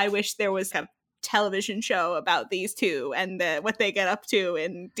like, I wish there was a television show about these two and what they get up to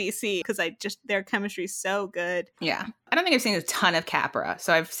in DC, because their chemistry is so good. Yeah. I don't think I've seen a ton of Capra.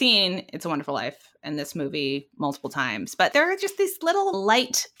 So I've seen It's a Wonderful Life and this movie multiple times, but there are just these little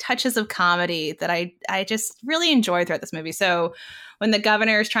light touches of comedy that I just really enjoy throughout this movie. So when the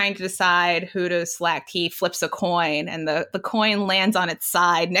governor is trying to decide who to select, he flips a coin and the coin lands on its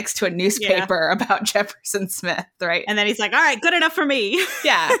side next to a newspaper about Jefferson Smith, right? And then he's like, all right, good enough for me.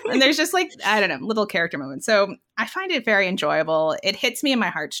 Yeah. And there's just like, I don't know, little character moments. So I find it very enjoyable. It hits me in my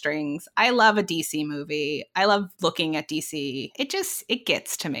heartstrings. I love a DC movie. I love looking at DC. It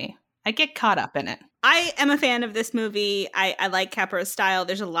gets to me. I get caught up in it. I am a fan of this movie. I like Capra's style.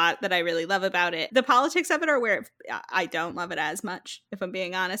 There's a lot that I really love about it. The politics of it are where I don't love it as much, if I'm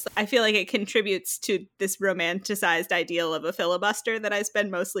being honest. I feel like it contributes to this romanticized ideal of a filibuster that has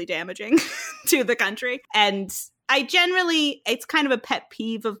been mostly damaging to the country. And it's kind of a pet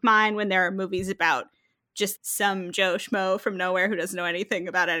peeve of mine when there are movies about just some Joe Schmo from nowhere who doesn't know anything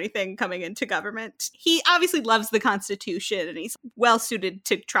about anything coming into government. He obviously loves the Constitution and he's well suited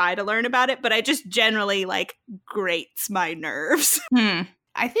to try to learn about it, but I just generally grates my nerves.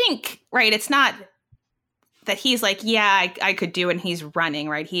 I think, right, it's not that he's like, yeah, I could do it and he's running,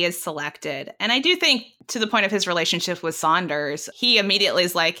 right? He is selected. And I do think to the point of his relationship with Saunders, he immediately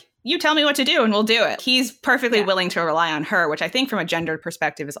is like, you tell me what to do and we'll do it. He's perfectly willing to rely on her, which I think from a gendered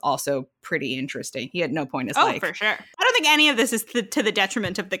perspective is also pretty interesting. He had no point as for sure. I don't think any of this is to the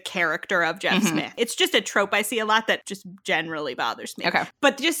detriment of the character of Jeff Smith. It's just a trope I see a lot that just generally bothers me. Okay.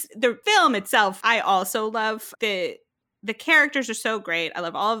 But just the film itself, I also love. The characters are so great. I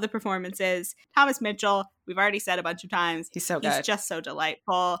love all of the performances. Thomas Mitchell, we've already said a bunch of times. He's so good. He's just so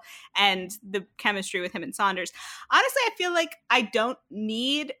delightful. And the chemistry with him and Saunders. Honestly, I feel like I don't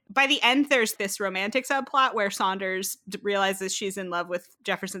need... By the end, there's this romantic subplot where Saunders realizes she's in love with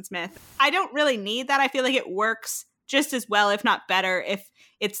Jefferson Smith. I don't really need that. I feel like it works just as well, if not better, if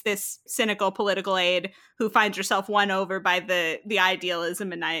it's this cynical political aide who finds herself won over by the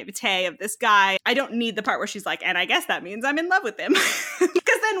idealism and naivete of this guy. I don't need the part where she's like, and I guess that means I'm in love with him.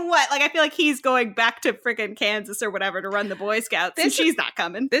 Because then what? I feel like he's going back to freaking Kansas or whatever to run the Boy Scouts, and she's not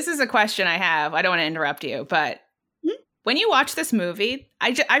coming. This is a question I have. I don't want to interrupt you, but when you watch this movie,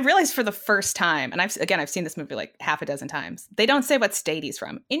 I realized for the first time, and I've seen this movie like half a dozen times, they don't say what state he's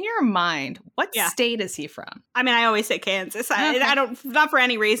from. In your mind, what state is he from? I mean, I always say Kansas. I don't, not for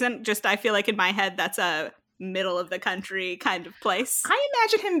any reason, just I feel like in my head that's a middle of the country kind of place. I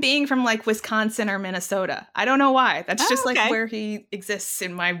imagine him being from Wisconsin or Minnesota. I don't know why. That's just where he exists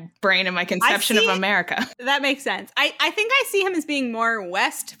in my brain and my conception of America. That makes sense. I think I see him as being more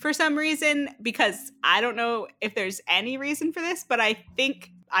west for some reason, because I don't know if there's any reason for this, but I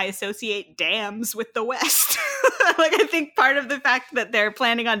think I associate dams with the West. I think part of the fact that they're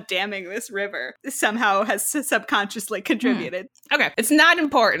planning on damming this river somehow has subconsciously contributed. Okay. It's not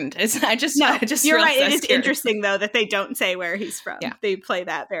important. You're right. It is interesting, though, that they don't say where he's from. Yeah. They play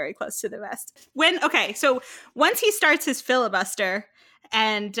that very close to the vest. So once he starts his filibuster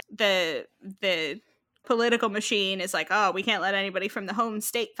and the political machine is like, oh, we can't let anybody from the home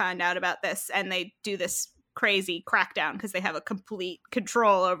state find out about this. And they do this crazy crackdown because they have a complete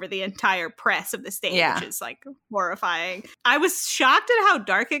control over the entire press of the state, which is horrifying. I was shocked at how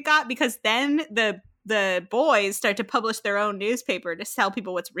dark it got, because then the boys start to publish their own newspaper to tell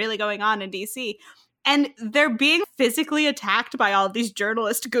people what's really going on in DC. And they're being physically attacked by all these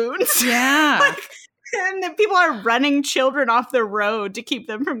journalist goons. Yeah. And the people are running children off the road to keep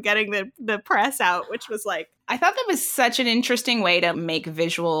them from getting the press out, which was I thought that was such an interesting way to make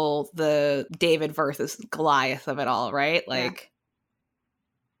visual the David versus Goliath of it all, right?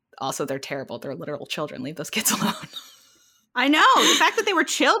 Also, they're terrible. They're literal children. Leave those kids alone. I know. The fact that they were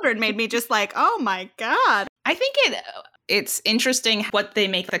children made me just oh my God. I think it's interesting what they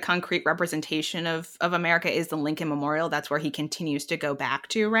make the concrete representation of America is the Lincoln Memorial. That's where he continues to go back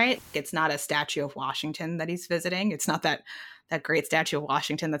to, right? It's not a statue of Washington that he's visiting. It's not that that great statue of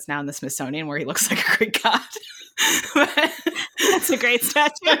Washington that's now in the Smithsonian where he looks like a Greek god. That's a great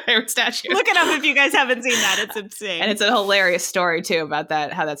statue. My favorite statue. Look it up if you guys haven't seen that. It's insane. And it's a hilarious story, too, about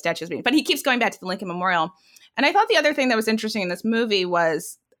that, how that statue is being. But he keeps going back to the Lincoln Memorial. And I thought the other thing that was interesting in this movie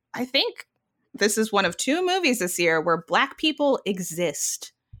was, I think this is one of 2 movies this year where Black people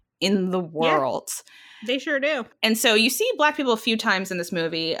exist in the world. Yeah, they sure do. And so you see Black people a few times in this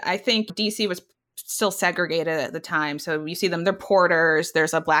movie. I think DC was still segregated at the time. So you see them, they're porters.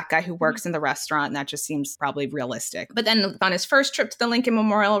 There's a Black guy who works in the restaurant, and that just seems probably realistic. But then on his first trip to the Lincoln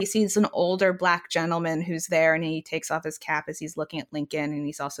Memorial, he sees an older Black gentleman who's there, and he takes off his cap as he's looking at Lincoln. And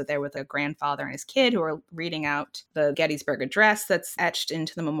he's also there with a grandfather and his kid who are reading out the Gettysburg Address that's etched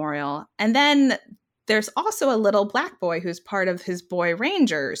into the memorial. And then there's also a little Black boy who's part of his boy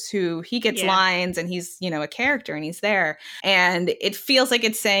Rangers, who he gets lines, and he's, a character, and he's there. And it feels like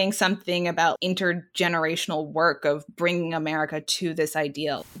it's saying something about intergenerational work of bringing America to this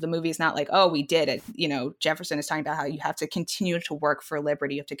ideal. The movie's not like, oh, we did it. Jefferson is talking about how you have to continue to work for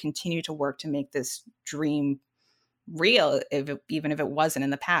liberty. You have to continue to work to make this dream real, even if it wasn't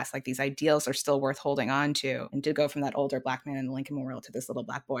in the past. Like, these ideals are still worth holding on to. And to go from that older Black man in the Lincoln Memorial to this little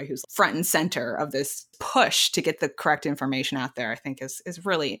Black boy who's front and center of this push to get the correct information out there, I think is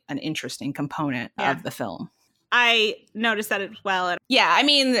really an interesting component of the film. I noticed that as well.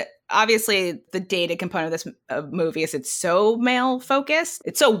 Obviously the dated component of this movie is it's so male focused.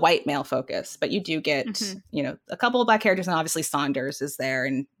 It's so white male focused, but you do get, a couple of Black characters, and obviously Saunders is there,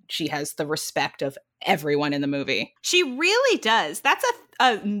 and she has the respect of everyone in the movie. She really does. That's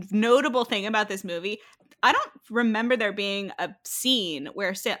a notable thing about this movie. I don't remember there being a scene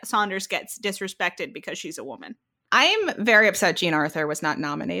where Saunders gets disrespected because she's a woman. I'm very upset Jean Arthur was not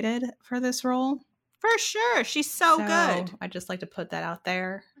nominated for this role. For sure. She's so good. I'd just like to put that out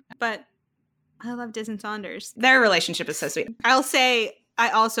there. But I love Diz and Saunders. Their relationship is so sweet. I'll say I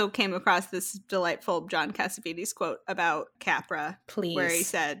also came across this delightful John Cassavetes quote about Capra. Please. Where he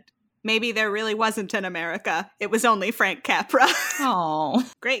said, maybe there really wasn't an America. It was only Frank Capra. Oh.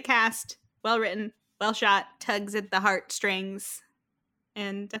 Great cast. Well written. Well shot. Tugs at the heartstrings.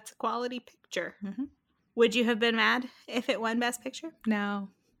 And that's a quality picture. Mm-hmm. Would you have been mad if it won Best Picture? No.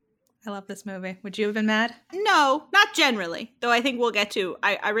 I love this movie. Would you have been mad? No, not generally. Though I think we'll get to,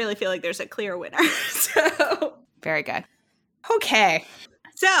 I really feel like there's a clear winner. So very good. Okay.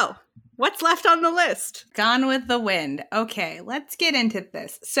 So, what's left on the list? Gone with the Wind. Okay, let's get into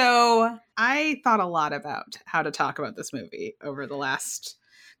this. So, I thought a lot about how to talk about this movie over the last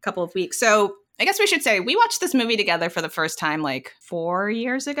couple of weeks. So, I guess we should say we watched this movie together for the first time like 4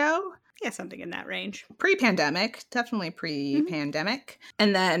 years ago. Yeah, something in that range. Pre-pandemic, definitely pre-pandemic. Mm-hmm.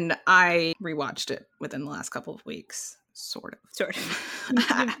 And then I rewatched it within the last couple of weeks. Sort of.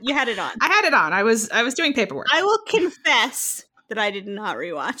 You had it on. I had it on. I was doing paperwork. I will confess that I did not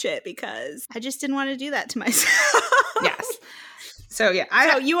rewatch it because I just didn't want to do that to myself. Yes. So yeah.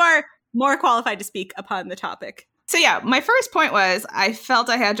 So you are more qualified to speak upon the topic. So yeah, my first point was I felt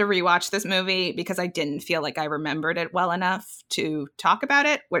I had to rewatch this movie because I didn't feel like I remembered it well enough to talk about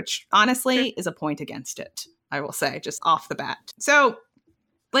it, which honestly is a point against it, I will say, just off the bat. So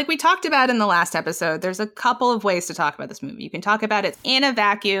like we talked about in the last episode, there's a couple of ways to talk about this movie. You can talk about it in a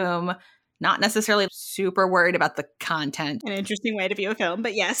vacuum, not necessarily super worried about the content. An interesting way to view a film,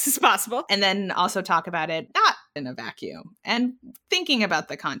 but yes, it's possible. And then also talk about it not in a vacuum and thinking about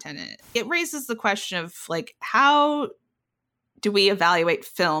the content in it. It raises the question of like, how do we evaluate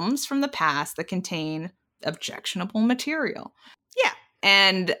films from the past that contain objectionable material? Yeah.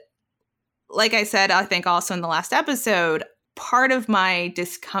 And like I said, I think also in the last episode, part of my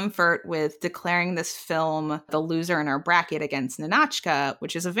discomfort with declaring this film the loser in our bracket against Ninotchka,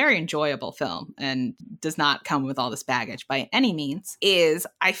 which is a very enjoyable film and does not come with all this baggage by any means, is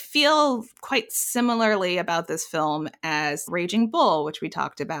I feel quite similarly about this film as Raging Bull, which we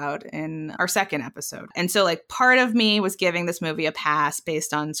talked about in our second episode. And so like part of me was giving this movie a pass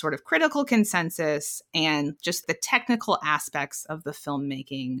based on sort of critical consensus and just the technical aspects of the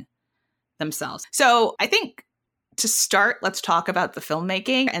filmmaking themselves. So I think to start, let's talk about the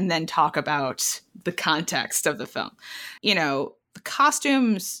filmmaking and then talk about the context of the film. You know, the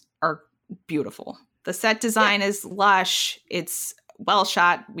costumes are beautiful. The set design is lush. It's well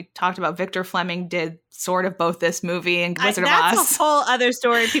shot. We talked about Victor Fleming did sort of both this movie and Wizard of Oz. That's a whole other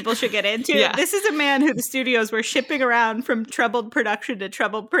story people should get into. Yeah. This is a man who the studios were shipping around from troubled production to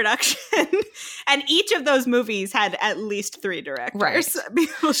troubled production. And each of those movies had at least 3 directors. Right.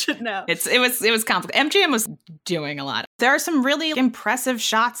 People should know. It was complicated. MGM was doing a lot. There are some really impressive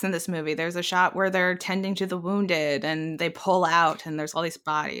shots in this movie. There's a shot where they're tending to the wounded and they pull out and there's all these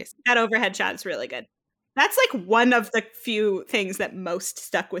bodies. That overhead shot is really good. That's like one of the few things that most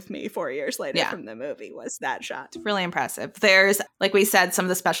stuck with me 4 years later from the movie was that shot. It's really impressive. There's, like we said, some of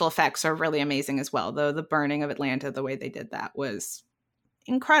the special effects are really amazing as well, though the burning of Atlanta, the way they did that was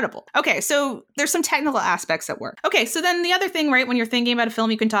incredible. Okay, so there's some technical aspects that work. Okay, so then the other thing, right, when you're thinking about a film,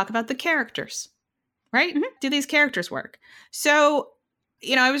 you can talk about the characters, right? Mm-hmm. Do these characters work? So,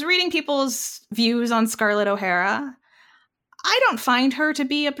 I was reading people's views on Scarlett O'Hara. I don't find her to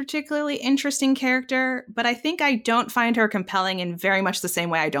be a particularly interesting character, but I think I don't find her compelling in very much the same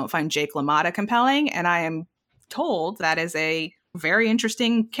way I don't find Jake LaMotta compelling. And I am told that is a very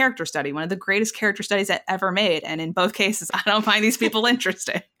interesting character study, one of the greatest character studies ever made. And in both cases, I don't find these people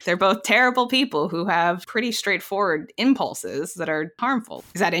interesting. They're both terrible people who have pretty straightforward impulses that are harmful.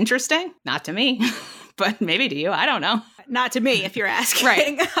 Is that interesting? Not to me, but maybe to you. I don't know. Not to me, if you're asking.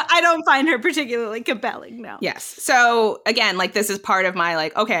 Right. I don't find her particularly compelling, no. Yes. So again, like this is part of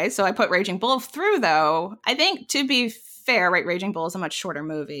my okay, so I put Raging Bull through though. I think to be fair, right, Raging Bull is a much shorter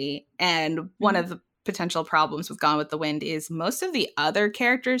movie. And one of the potential problems with Gone with the Wind is most of the other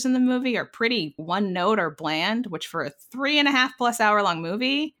characters in the movie are pretty one note or bland, which for a 3.5+ hour long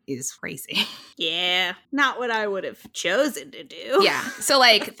movie is crazy. Yeah, not what I would have chosen to do. Yeah. So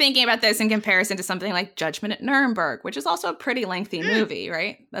thinking about this in comparison to something like Judgment at Nuremberg, which is also a pretty lengthy movie,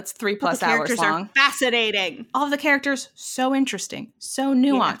 right? That's 3+ hours long. The characters are fascinating. All of the characters, so interesting, so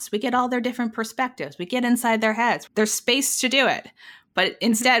nuanced. Yeah. We get all their different perspectives. We get inside their heads. There's space to do it. But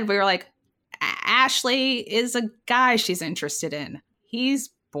instead, we were like, Ashley is a guy she's interested in. He's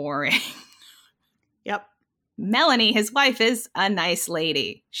boring. Yep. Melanie, his wife, is a nice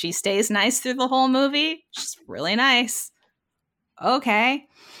lady. She stays nice through the whole movie. She's really nice. Okay.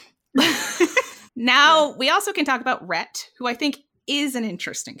 Now, we also can talk about Rhett, who I think is an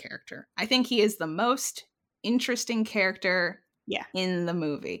interesting character. I think he is the most interesting character in the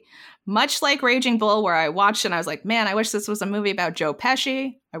movie. Much like Raging Bull, where I watched and I was like, man, I wish this was a movie about Joe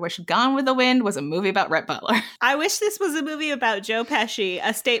Pesci. I wish Gone with the Wind was a movie about Rhett Butler. I wish this was a movie about Joe Pesci,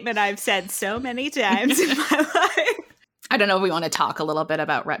 a statement I've said so many times in my life. I don't know if we want to talk a little bit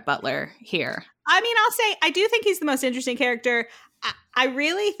about Rhett Butler here. I mean, I'll say I do think he's the most interesting character. I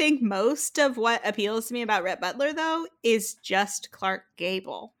really think most of what appeals to me about Rhett Butler, though, is just Clark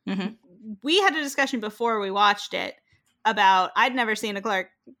Gable. Mm-hmm. We had a discussion before we watched it about, I'd never seen a Clark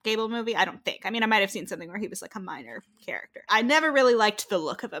Gable movie, I don't think. I mean, I might have seen something where he was like a minor character. I never really liked the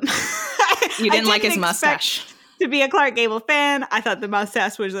look of him. You didn't like his mustache? To be a Clark Gable fan, I thought the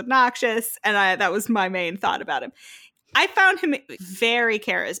mustache was obnoxious, and that was my main thought about him. I found him very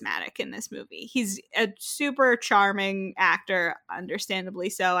charismatic in this movie. He's a super charming actor,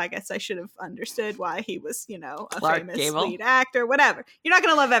 understandably so. I guess I should have understood why he was, a Clark famous Gable. Lead actor, whatever. You're not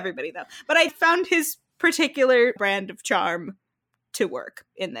going to love everybody, though. But I found his particular brand of charm to work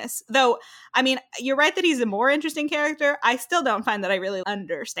in this. Though, I mean, you're right that he's a more interesting character. I still don't find that I really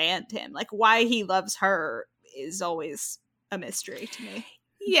understand him. Like, why he loves her is always a mystery to me.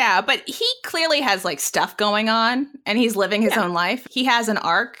 Yeah, but he clearly has stuff going on and he's living his own life. He has an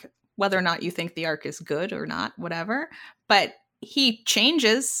arc, whether or not you think the arc is good or not, whatever. But he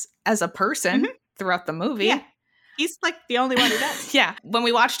changes as a person throughout the movie. Yeah. He's the only one who does. Yeah. When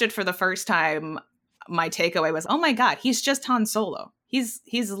we watched it for the first time, my takeaway was, oh my God, he's just Han Solo. He's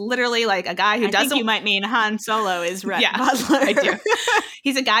literally a guy who doesn't. I think you might mean Han Solo is Rhett Butler. I do.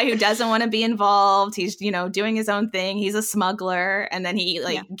 He's a guy who doesn't want to be involved. He's, doing his own thing. He's a smuggler. And then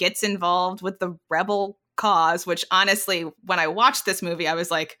he gets involved with the rebel cause, which honestly, when I watched this movie, I was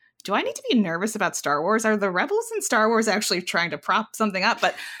like, do I need to be nervous about Star Wars? Are the rebels in Star Wars actually trying to prop something up?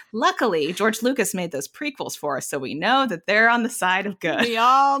 But luckily, George Lucas made those prequels for us, so we know that they're on the side of good. We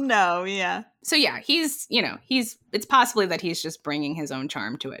all know, yeah. So yeah, it's possibly that he's just bringing his own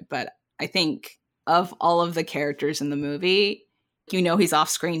charm to it. But I think of all of the characters in the movie, he's off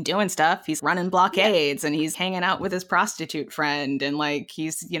screen doing stuff. He's running blockades and he's hanging out with his prostitute friend and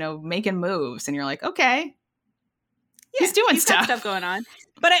he's, making moves. And you're like, okay. Yeah, he's doing got stuff going on.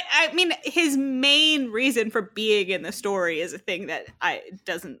 But I mean, his main reason for being in the story is a thing that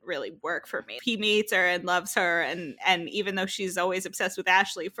doesn't really work for me. He meets her and loves her, and even though she's always obsessed with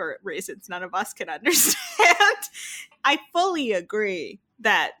Ashley for reasons none of us can understand, I fully agree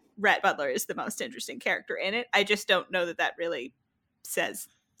that Rhett Butler is the most interesting character in it. I just don't know that really says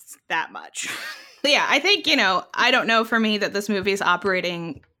that much. But yeah, I think, I don't know for me that this movie is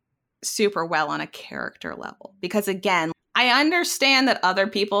operating super well on a character level. Because again, I understand that other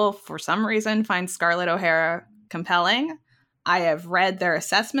people, for some reason, find Scarlett O'Hara compelling. I have read their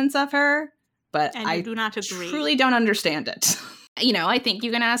assessments of her, but I do not agree. Truly don't understand it. I think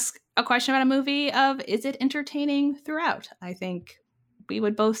you can ask a question about a movie of, is it entertaining throughout? I think we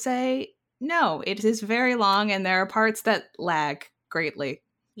would both say No, it is very long, and there are parts that lag greatly.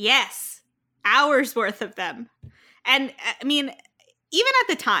 Yes. Hours worth of them. And I mean, even at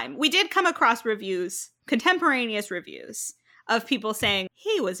the time, we did come across reviews, contemporaneous reviews, of people saying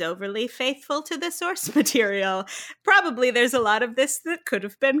he was overly faithful to the source material. Probably there's a lot of this that could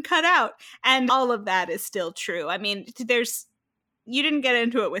have been cut out. And all of that is still true. I mean, you didn't get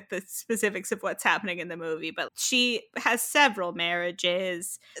into it with the specifics of what's happening in the movie, but she has several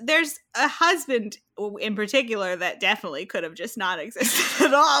marriages. There's a husband in particular that definitely could have just not existed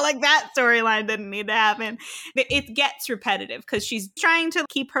at all. Like, that storyline didn't need to happen. It gets repetitive because she's trying to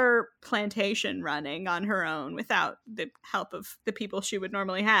keep her plantation running on her own without the help of the people she would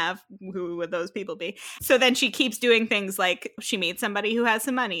normally have. Who would those people be? So then she keeps doing things like she meets somebody who has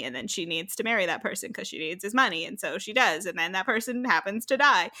some money, and then she needs to marry that person because she needs his money, and so she does, and then that person happens to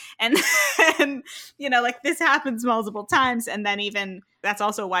die. And like, this happens multiple times, and then even that's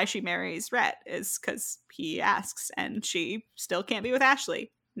also why she marries Rhett, is because he asks, and she still can't be with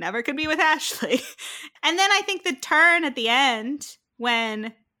Ashley. Never could be with Ashley. And then I think the turn at the end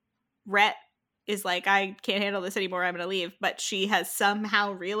when Rhett is like, I can't handle this anymore, I'm going to leave, but she has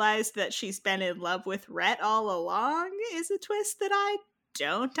somehow realized that she's been in love with Rhett all along, is a twist that I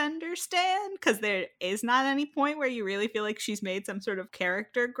don't understand, because there is not any point where you really feel like she's made some sort of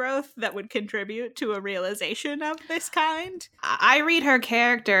character growth that would contribute to a realization of this kind. I read her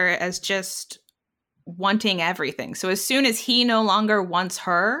character as just wanting everything. So as soon as he no longer wants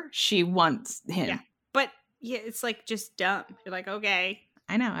her, she wants him. Yeah. But yeah, it's like just dumb. You're like, okay.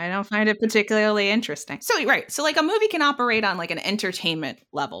 I know. I don't find it particularly interesting. So, right. So like a movie can operate on like an entertainment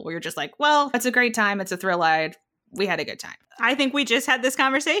level where you're just like, well, it's a great time. It's a thrill ride. We had a good time. I think we just had this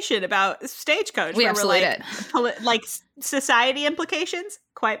conversation about Stagecoach. We absolutely did. Like society implications,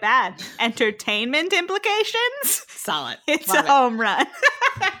 quite bad. Entertainment implications, solid. It's Love a home run.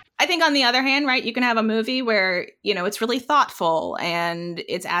 I think on the other hand, right, you can have a movie where, it's really thoughtful and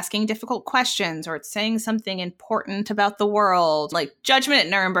it's asking difficult questions or it's saying something important about the world. Like Judgment at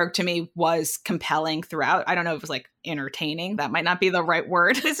Nuremberg to me was compelling throughout. I don't know if it was like entertaining. That might not be the right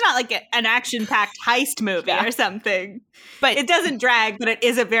word. It's not like an action-packed heist movie or something. But it doesn't drag, but it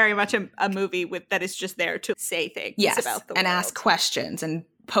is very much a movie that is just there to say things about the world. And ask questions and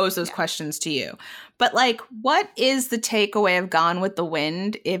pose those questions to you. But like, what is the takeaway of Gone with the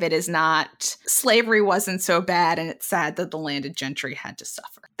Wind if it is not slavery wasn't so bad and it's sad that the landed gentry had to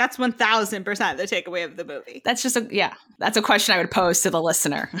suffer? That's 1000% the takeaway of the movie. That's just that's a question I would pose to the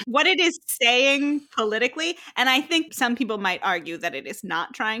listener. What it is saying politically, and I think some people might argue that it is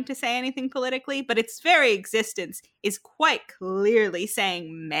not trying to say anything politically, but its very existence is quite clearly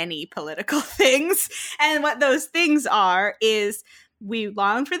saying many political things. And what those things are is, we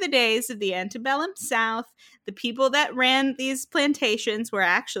long for the days of the antebellum South. The people that ran these plantations were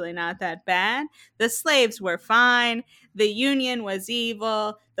actually not that bad. The slaves were fine. The Union was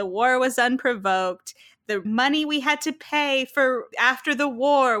evil. The war was unprovoked. The money we had to pay for after the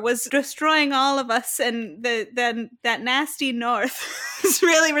war was destroying all of us, and that nasty North is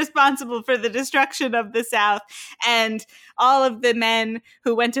really responsible for the destruction of the South. And all of the men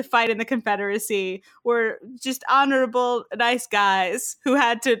who went to fight in the Confederacy were just honorable, nice guys who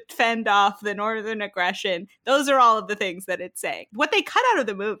had to fend off the Northern aggression. Those are all of the things that it's saying. What they cut out of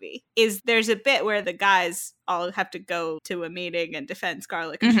the movie is there's a bit where the guys all have to go to a meeting and defend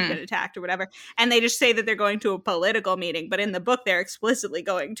Scarlett because she's been attacked or whatever. And they just say that they're going to a political meeting. But in the book, they're explicitly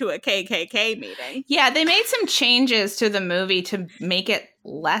going to a KKK meeting. Yeah, they made some changes to the movie to make it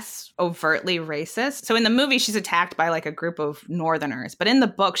less overtly racist. So in the movie, she's attacked by like a group of Northerners. But in the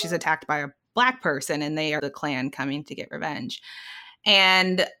book, she's attacked by a Black person, and they are the Klan coming to get revenge.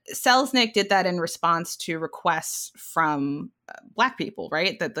 And Selznick did that in response to requests from Black people,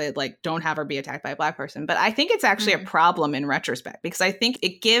 right? That they like don't have her be attacked by a Black person. But I think it's actually a problem in retrospect, because I think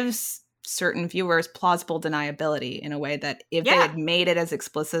it gives certain viewers plausible deniability in a way that if they had made it as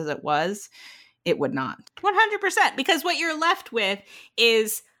explicit as it was, it would not. 100%. Because what you're left with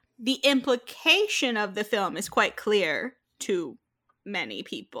is the implication of the film is quite clear to many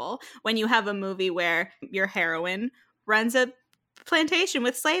people when you have a movie where your heroine runs a plantation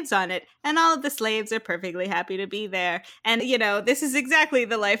with slaves on it, and all of the slaves are perfectly happy to be there. And, this is exactly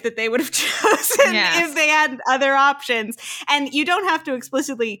the life that they would have chosen if they had other options. And you don't have to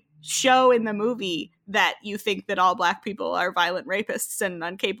explicitly show in the movie that you think that all Black people are violent rapists and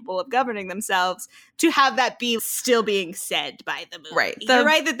incapable of governing themselves, to have that be still being said by the movie. Right. You're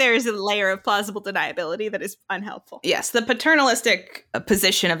right that there is a layer of plausible deniability that is unhelpful. Yes, the paternalistic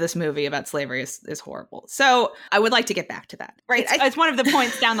position of this movie about slavery is horrible. So I would like to get back to that. Right. It's one of the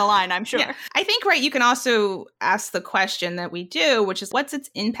points down the line, I'm sure. Yeah. I think, right, you can also ask the question that we do, which is what's its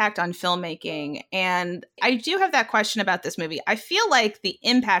impact on filmmaking? And I do have that question about this movie. I feel like the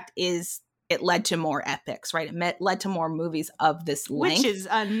impact is it led to more epics, right? It led to more movies of this length. Which is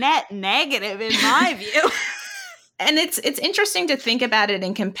a net negative in my view. And it's interesting to think about it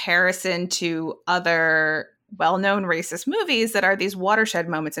in comparison to other well-known racist movies that are these watershed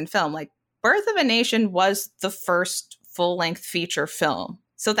moments in film. Like Birth of a Nation was the first full-length feature film.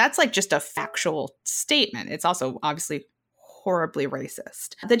 So that's like just a factual statement. It's also obviously horribly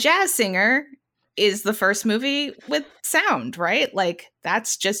racist. The Jazz Singer is the first movie with sound, right? Like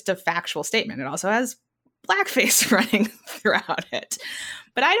that's just a factual statement. It also has blackface running throughout it.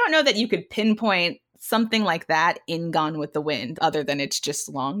 But I don't know that you could pinpoint something like that in Gone with the Wind, other than it's just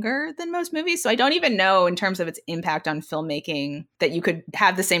longer than most movies. So I don't even know in terms of its impact on filmmaking that you could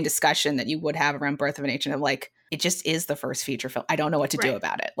have the same discussion that you would have around Birth of a Nation of like, it just is the first feature film. I don't know what to do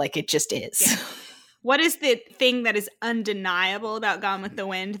about it. Like it just is. Yeah. What is the thing that is undeniable about Gone with the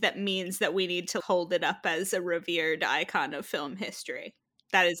Wind that means that we need to hold it up as a revered icon of film history?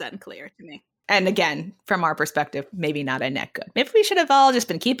 That is unclear to me. And again, from our perspective, maybe not a net good. Maybe we should have all just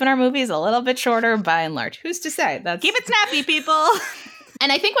been keeping our movies a little bit shorter by and large. Who's to say? Keep it snappy, people.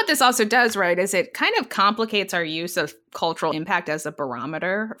 And I think what this also does, right, is it kind of complicates our use of cultural impact as a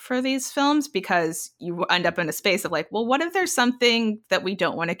barometer for these films, because you end up in a space of like, well, what if there's something that we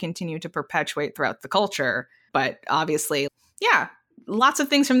don't want to continue to perpetuate throughout the culture? But obviously, yeah, lots of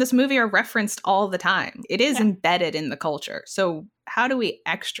things from this movie are referenced all the time. It is embedded in the culture. So how do we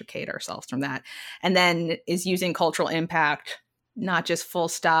extricate ourselves from that? And then is using cultural impact not just full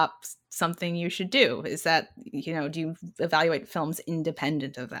stop something you should do? Is that, you know, do you evaluate films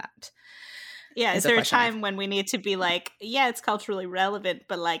independent of that? Yeah, is there a time when we need to be like, yeah, it's culturally relevant,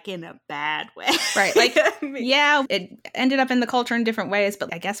 but like in a bad way? Right. Like, yeah, it ended up in the culture in different ways,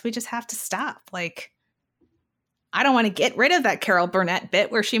 but I guess we just have to stop. Like, I don't want to get rid of that Carol Burnett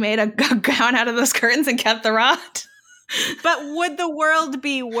bit where she made a gown out of those curtains and kept the rod. But would the world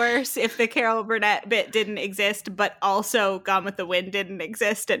be worse if the Carol Burnett bit didn't exist, but also Gone with the Wind didn't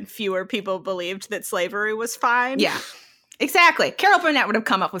exist and fewer people believed that slavery was fine? Yeah, exactly. Carol Burnett would have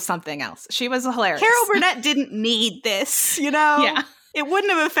come up with something else. She was hilarious. Carol Burnett didn't need this, you know? Yeah. It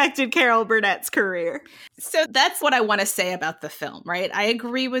wouldn't have affected Carol Burnett's career. So that's what I want to say about the film, right? I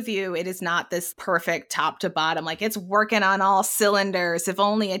agree with you. It is not this perfect top to bottom. Like it's working on all cylinders. If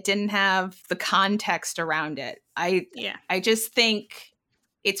only it didn't have the context around it. I just think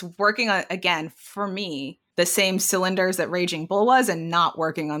it's working on, again, for me, the same cylinders that Raging Bull was and not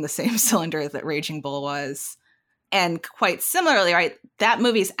working on the same cylinder that Raging Bull was. And quite similarly, right? That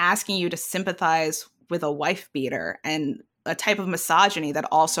movie is asking you to sympathize with a wife beater and a type of misogyny that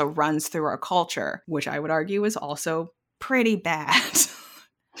also runs through our culture, which I would argue is also pretty bad.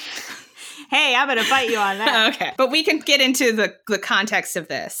 Hey, I'm going to fight you on that. Okay. But we can get into the context of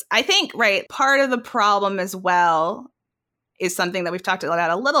this. I think, right, part of the problem as well is something that we've talked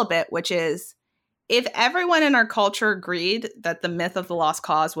about a little bit, which is if everyone in our culture agreed that the myth of the lost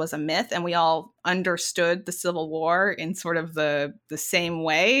cause was a myth and we all understood the Civil War in sort of the same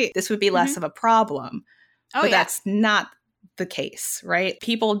way, this would be less of a problem. But that's not the case, right?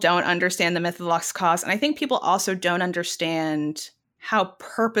 People don't understand the myth of the lost cause. And I think people also don't understand how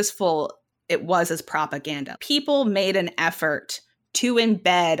purposeful it was as propaganda. People made an effort to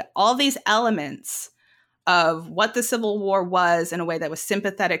embed all these elements of what the Civil War was in a way that was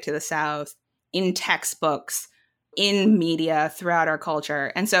sympathetic to the South in textbooks, in media, throughout our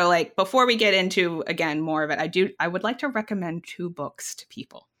culture. And so like, before we get into, again, more of it, I would like to recommend 2 books to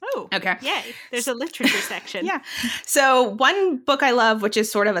people. Oh, okay. Yay. There's a literature section. Yeah. So one book I love, which is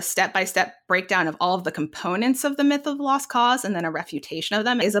sort of a step-by-step breakdown of all of the components of the myth of the lost cause and then a refutation of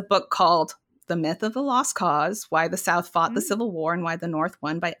them, is a book called The Myth of the Lost Cause, Why the South Fought the Civil War and Why the North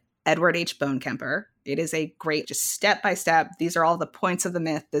Won, by Edward H. Bonekemper. It is a great, just step-by-step, these are all the points of the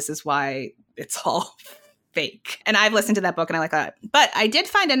myth. This is why it's all fake. And I've listened to that book and I like that. But I did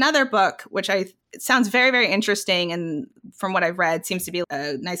find another book, which I It sounds very, very interesting. And from what I've read, seems to be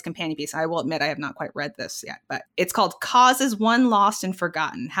a nice companion piece. I will admit I have not quite read this yet, but it's called Causes Won, Lost, and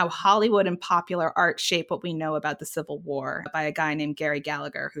Forgotten: How Hollywood and Popular Art Shape What We Know About the Civil War, by a guy named Gary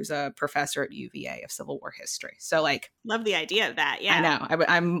Gallagher, who's a professor at UVA of Civil War history. So like, love the idea of that. Yeah. I know.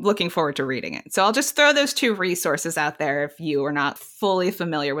 I'm looking forward to reading it. So I'll just throw those two resources out there if you are not fully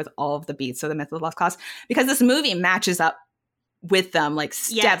familiar with all of the beats of the Myth of the Lost Cause, because this movie matches up with them like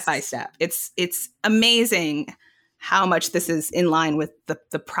step by step. It's amazing how much this is in line with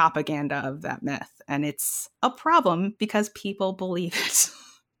the propaganda of that myth. And it's a problem because people believe it.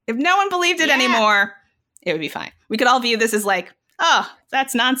 If no one believed it anymore, it would be fine. We could all view this as like, oh,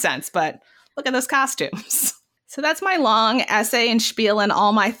 that's nonsense, but look at those costumes. So that's my long essay and spiel and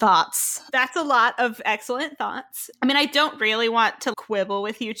all my thoughts. That's a lot of excellent thoughts. I mean, I don't really want to quibble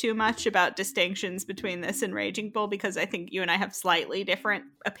with you too much about distinctions between this and Raging Bull, because I think you and I have slightly different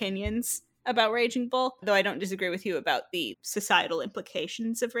opinions about Raging Bull, though I don't disagree with you about the societal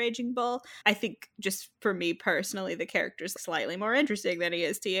implications of Raging Bull. I think just for me personally, the character's slightly more interesting than he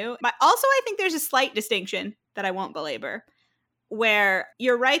is to you. But also, I think there's a slight distinction that I won't belabor, where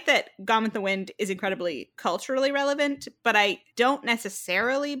you're right that Gone with the Wind is incredibly culturally relevant, but I don't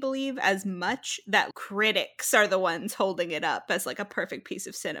necessarily believe as much that critics are the ones holding it up as like a perfect piece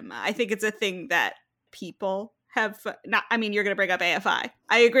of cinema. I think it's a thing that people have not. I mean, you're going to bring up AFI.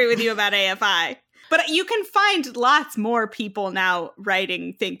 I agree with you about AFI. But you can find lots more people now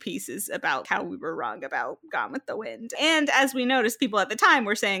writing think pieces about how we were wrong about Gone with the Wind. And as we noticed, people at the time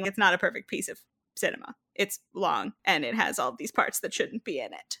were saying it's not a perfect piece of cinema. It's long and it has all of these parts that shouldn't be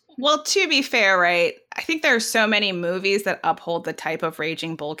in it. Well, to be fair, right, I think there are so many movies that uphold the type of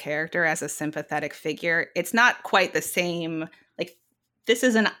Raging Bull character as a sympathetic figure. It's not quite the same. Like, this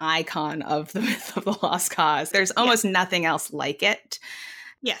is an icon of the Myth of the Lost Cause. There's almost nothing else like it.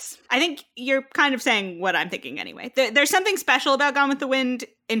 Yes. I think you're kind of saying what I'm thinking anyway. There's something special about Gone with the Wind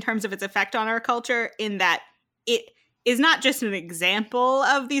in terms of its effect on our culture, in that it is not just an example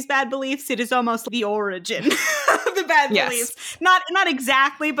of these bad beliefs, it is almost the origin of the bad beliefs. Not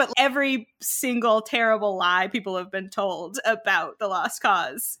exactly, but every single terrible lie people have been told about the Lost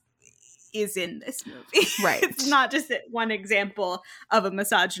Cause is in this movie. Right. It's not just one example of a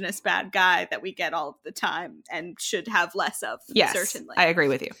misogynist bad guy that we get all of the time and should have less of, certainly. I agree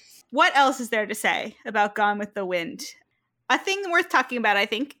with you. What else is there to say about Gone with the Wind? A thing worth talking about, I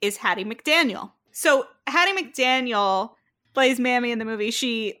think, is Hattie McDaniel. So Hattie McDaniel plays Mammy in the movie.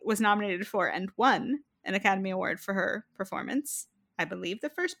 She was nominated for and won an Academy Award for her performance. I believe the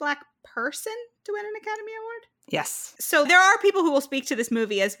first Black person to win an Academy Award. Yes. So there are people who will speak to this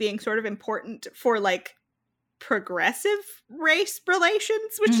movie as being sort of important for like progressive race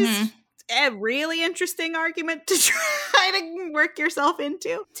relations, which is a really interesting argument to try to work yourself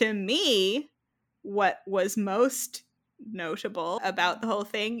into. To me, what was most notable about the whole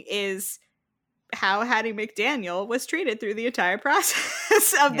thing is how Hattie McDaniel was treated through the entire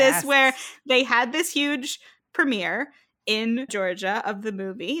process of this, where they had this huge premiere in Georgia of the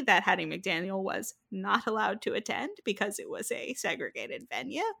movie that Hattie McDaniel was not allowed to attend because it was a segregated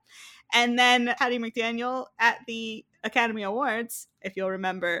venue. And then Hattie McDaniel at the Academy Awards, if you'll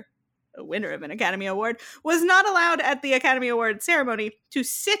remember, a winner of an Academy Award, was not allowed at the Academy Award ceremony to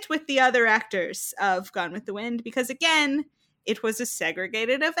sit with the other actors of Gone with the Wind because, again, it was a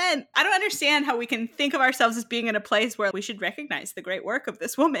segregated event. I don't understand how we can think of ourselves as being in a place where we should recognize the great work of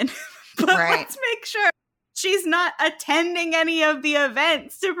this woman. But let's make sure she's not attending any of the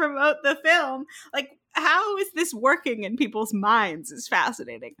events to promote the film. Like, how is this working in people's minds is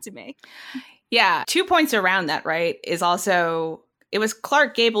fascinating to me. Yeah. 2 points around that, right, is also, it was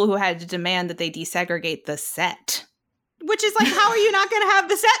Clark Gable who had to demand that they desegregate the set. Which is like, how are you not going to have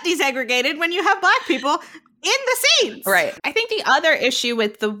the set desegregated when you have Black people in the scenes? Right. I think the other issue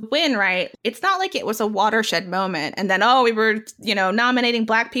with the win, right, it's not like it was a watershed moment and then, we were, nominating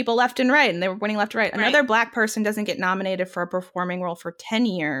Black people left and right and they were winning left and right. Another Black person doesn't get nominated for a performing role for 10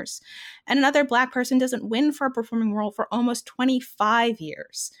 years. And another Black person doesn't win for a performing role for almost 25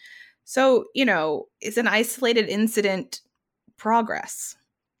 years. So, is an isolated incident progress?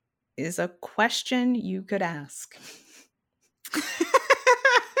 Is a question you could ask.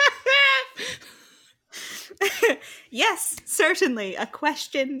 Yes, certainly. A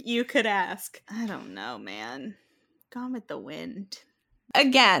question you could ask. I don't know, man. Gone with the Wind.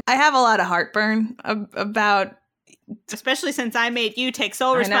 Again, I have a lot of heartburn about... Especially since I made you take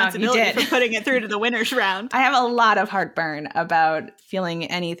sole responsibility for putting it through to the winner's round. I have a lot of heartburn about feeling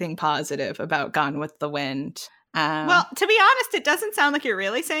anything positive about Gone with the Wind. Well, to be honest, it doesn't sound like you're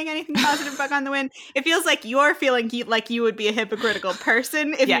really saying anything positive about Gone with the Wind. It feels like you're feeling like you would be a hypocritical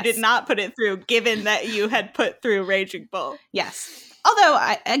person if you did not put it through, given that you had put through Raging Bull. Yes. Although,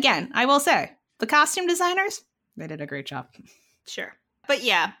 I will say, the costume designers, they did a great job. Sure. But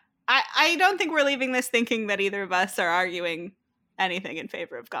yeah, I don't think we're leaving this thinking that either of us are arguing anything in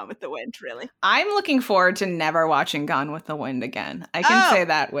favor of Gone with the Wind, really. I'm looking forward to never watching Gone with the Wind again. I can say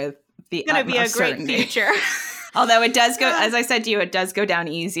that with the utmost certainty. It's going to be a great future. Although it does go, as I said to you, it does go down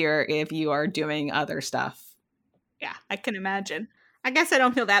easier if you are doing other stuff. Yeah, I can imagine. I guess I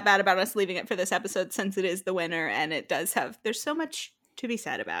don't feel that bad about us leaving it for this episode since it is the winner and it does there's so much to be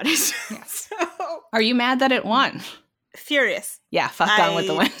said about it. Yes. Are you mad that it won? Furious. Yeah, fuck Gone with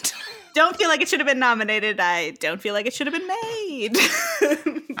the Wind. Don't feel like it should have been nominated. I don't feel like it should have been made.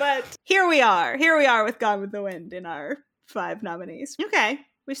 But here we are. Here we are with Gone with the Wind in our 5 nominees. Okay,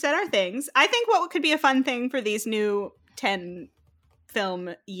 we've said our things. I think what could be a fun thing for these new 10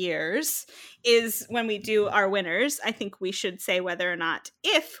 film years is when we do our winners, I think we should say whether or not,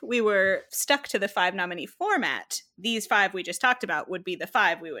 if we were stuck to the 5 nominee format, these 5 we just talked about would be the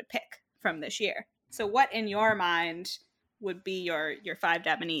 5 we would pick from this year. So what in your mind would be your 5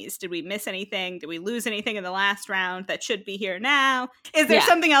 nominees? Did we miss anything? Did we lose anything in the last round that should be here now? Is there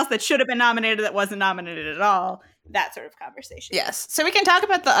something else that should have been nominated that wasn't nominated at all? That sort of conversation. Yes. So we can talk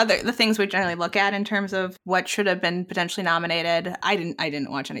about the things we generally look at in terms of what should have been potentially nominated. I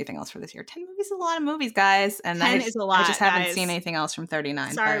didn't watch anything else for this year. 10 movies is a lot of movies, guys. And 10 is a lot. I just haven't seen anything else from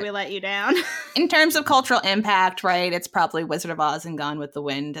 39. Sorry we let you down. In terms of cultural impact, right, it's probably Wizard of Oz and Gone with the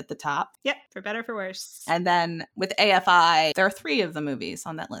Wind at the top. Yep, for better or for worse. And then with AFI, there are 3 of the movies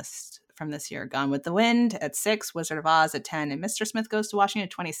on that list from this year. Gone with the Wind at 6, Wizard of Oz at 10, and Mr. Smith Goes to Washington at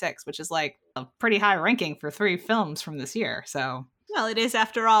 26, which is like a pretty high ranking for 3 films from this year. So, well, it is,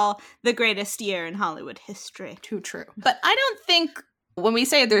 after all, the greatest year in Hollywood history. Too true. But I don't think when we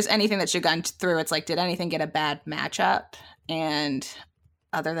say there's anything that should have gone through, it's like, did anything get a bad matchup? And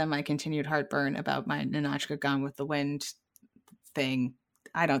other than my continued heartburn about my Ninotchka Gone with the Wind thing,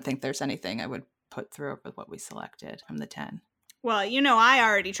 I don't think there's anything I would put through with what we selected from the 10. Well, you know, I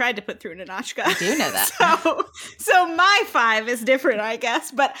already tried to put through Ninotchka. I do know that. So my 5 is different, I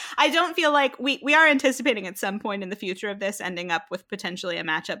guess. But I don't feel like we are anticipating at some point in the future of this ending up with potentially a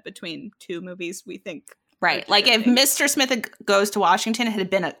matchup between 2 movies we think. Right. Like if Mr. Smith Goes to Washington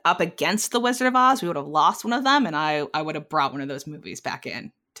had been up against The Wizard of Oz, we would have lost one of them. And I would have brought one of those movies back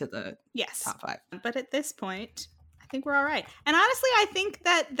in to the top 5. But at this point, I think we're all right. And honestly, I think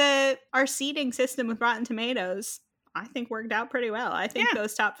that our seeding system with Rotten Tomatoes, I think worked out pretty well. I think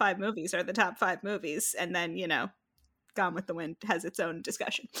those top 5 movies are the top 5 movies. And then, you know, Gone with the Wind has its own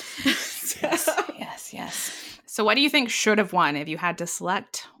discussion. Yes. So what do you think should have won if you had to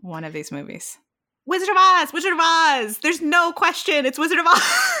select one of these movies? Wizard of Oz! Wizard of Oz! There's no question. It's Wizard of Oz!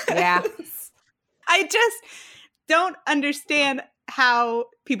 Yeah. I just don't understand how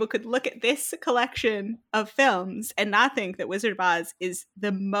people could look at this collection of films and not think that Wizard of Oz is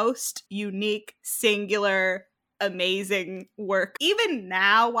the most unique, singular, amazing work. Even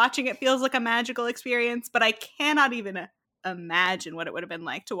now, watching it feels like a magical experience, but I cannot even imagine what it would have been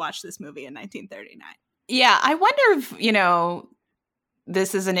like to watch this movie in 1939. Yeah, I wonder if, you know,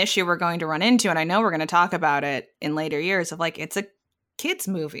 this is an issue we're going to run into, and I know we're going to talk about it in later years, of like, it's a kid's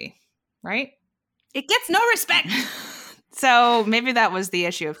movie, right? It gets no respect. So maybe that was the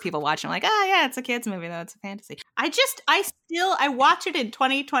issue of people watching, like, oh yeah, it's a kid's movie, though it's a fantasy. I watch it in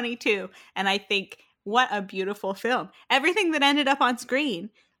 2022, and I think, what a beautiful film. Everything that ended up on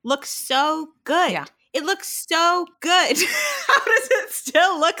screen looks so good. Yeah. It looks so good. How does it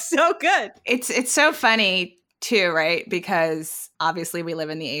still look so good? It's so funny too, right? Because obviously we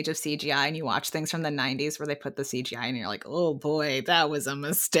live in the age of CGI, and you watch things from the 90s where they put the CGI and you're like, oh boy, that was a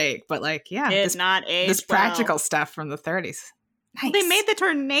mistake. But like, yeah, it's not aged this practical stuff from the 30s. Nice. They made the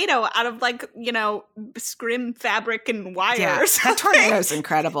tornado out of, like, you know, scrim fabric and wire. Yeah, that tornado's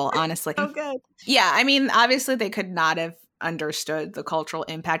incredible, honestly. So good. Yeah, I mean, obviously they could not have understood the cultural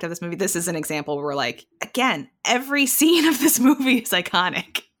impact of this movie. This is an example where, like, again, every scene of this movie is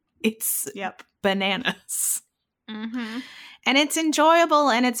iconic. It's bananas. Mm-hmm. And it's enjoyable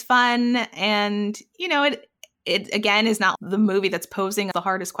and it's fun. And, you know, it again is not the movie that's posing the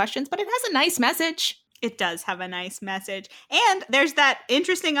hardest questions, but it has a nice message. It does have a nice message. And there's that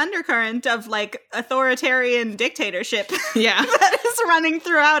interesting undercurrent of, like, authoritarian dictatorship that is running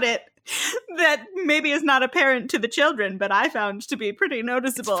throughout it that maybe is not apparent to the children, but I found to be pretty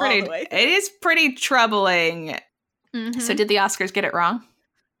noticeable all the way through. It is pretty troubling. Mm-hmm. So did the Oscars get it wrong?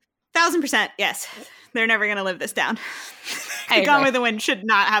 1000%, yes. They're never going to live this down. Gone with the Wind should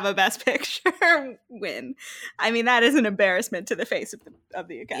not have a Best Picture win. I mean, that is an embarrassment to the face of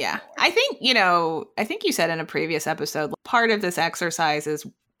the Academy Award. I think you said in a previous episode, part of this exercise is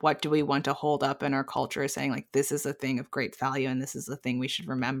what do we want to hold up in our culture, saying like, this is a thing of great value and this is a thing we should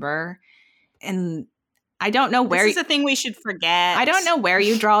remember. And I don't know where— this is a thing we should forget. I don't know where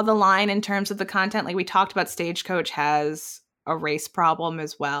you draw the line in terms of the content. Like we talked about, Stagecoach has a race problem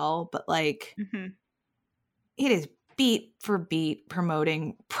as well, but like it is beat for beat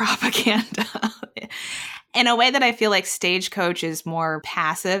promoting propaganda in a way that I feel like Stagecoach is more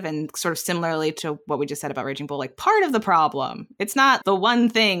passive, and sort of similarly to what we just said about Raging Bull, like part of the problem. It's not the one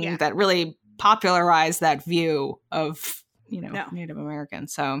thing that really popularized that view of, Native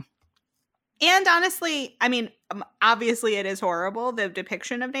Americans. So. And honestly, I mean, obviously it is horrible, the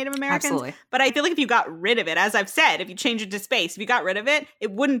depiction of Native Americans. Absolutely. But I feel like if you got rid of it, as I've said, if you change it to space, if you got rid of it,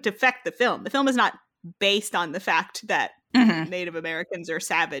 it wouldn't affect the film. The film is not based on the fact that Native Americans are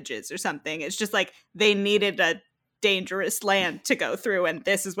savages or something. It's just like they needed a dangerous land to go through, and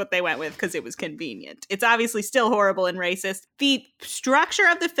this is what they went with because it was convenient. It's obviously still horrible and racist. The structure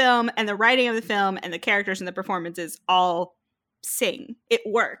of the film and the writing of the film and the characters and the performances all sing. It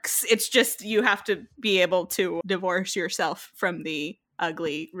works. It's just you have to be able to divorce yourself from the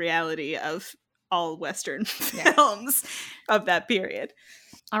ugly reality of all Western films of that period.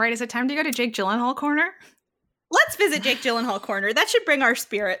 All right, is it time to go to Jake Gyllenhaal corner? Let's visit Jake Gyllenhaal corner. That should bring our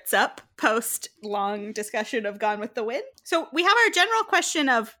spirits up post long discussion of Gone with the Wind. So we have our general question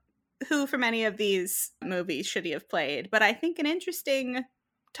of who from any of these movies should he have played, but I think an interesting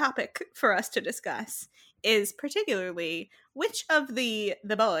topic for us to discuss is particularly which of the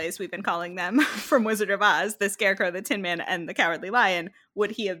boys, we've been calling them from Wizard of Oz, the Scarecrow, the Tin Man, and the Cowardly Lion,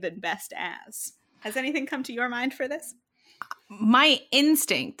 would he have been best as? Has anything come to your mind for this? My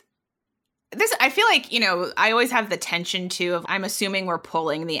instinct, I feel like, I always have the tension too of, I'm assuming we're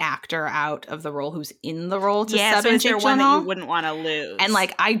pulling the actor out of the role who's in the role to sub in Jake Gyllenhaal. One that you wouldn't want to lose. And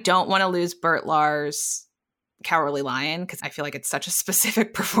like, I don't want to lose Burt Lahr's Cowardly Lion because I feel like it's such a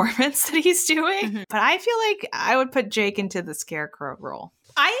specific performance that he's doing. But I feel like I would put Jake into the Scarecrow role.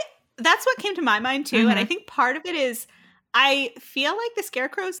 That's what came to my mind too. And I think part of it is I feel like the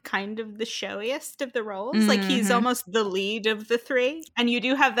Scarecrow's kind of the showiest of the roles. Like he's almost the lead of the three. And you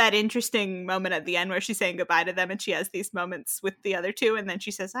do have that interesting moment at the end where she's saying goodbye to them and she has these moments with the other two. And then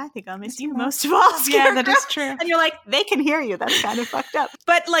she says, I think I'll miss you most of all, Scarecrow. Yeah, that is true. And you're like, they can hear you. That's kind of fucked up.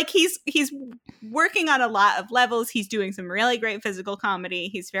 But like he's working on a lot of levels. He's doing some really great physical comedy.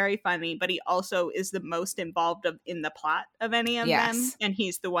 He's very funny, but he also is the most involved in the plot of any of them. And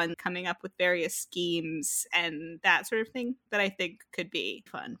he's the one coming up with various schemes and that sort of thing that I think could be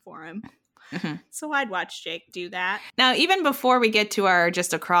fun for him. So I'd watch Jake do that. Now, even before we get to our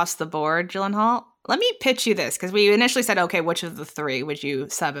just across the board Gyllenhaal, let me pitch you this, because we initially said, okay, which of the three would you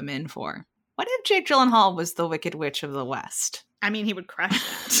sub him in for? What if Jake Gyllenhaal was the Wicked Witch of the West? I mean, he would crush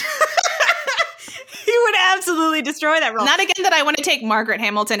that. He would absolutely destroy that role. Not again that I want to take Margaret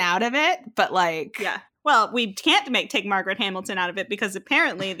Hamilton out of it, but like... Yeah. Well, we can't take Margaret Hamilton out of it because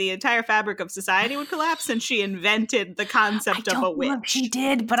apparently the entire fabric of society would collapse and she invented the concept of a witch. I don't know if she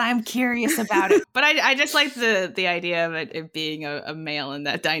did, but I'm curious about it. But I just like the idea of it being a male in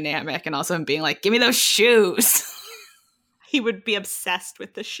that dynamic, and also him being like, give me those shoes. He would be obsessed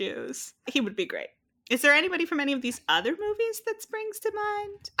with the shoes. He would be great. Is there anybody from any of these other movies that springs to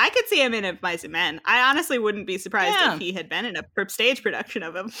mind? I could see him in Of Mice and Men. I honestly wouldn't be surprised if he had been in a stage production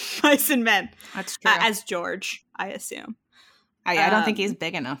of Mice and Men. That's true. As George, I assume. I don't think he's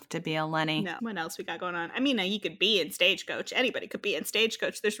big enough to be a Lenny. No. What else we got going on? I mean, he could be in Stagecoach. Anybody could be in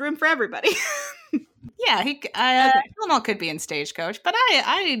Stagecoach. There's room for everybody. Yeah, Gyllenhaal could be in Stagecoach, but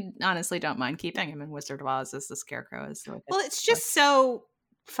I honestly don't mind keeping him in Wizard of Oz as the Scarecrow. Well, it's just so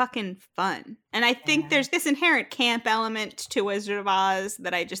fucking fun. And I think there's this inherent camp element to Wizard of Oz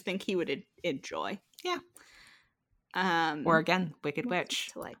that I just think he would enjoy. Yeah. Or again, Wicked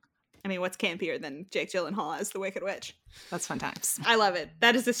Witch. I mean, what's campier than Jake Gyllenhaal as the Wicked Witch? That's fun times. I love it.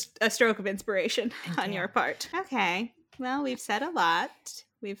 That is a stroke of inspiration on your part. Okay. Well, we've said a lot.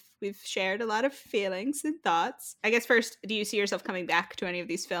 We've shared a lot of feelings and thoughts. I guess first, do you see yourself coming back to any of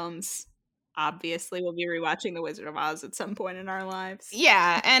these films? Obviously, we'll be rewatching The Wizard of Oz at some point in our lives.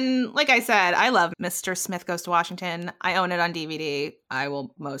 Yeah, and like I said, I love Mr. Smith Goes to Washington. I own it on DVD. I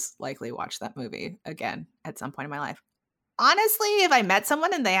will most likely watch that movie again at some point in my life. Honestly, if I met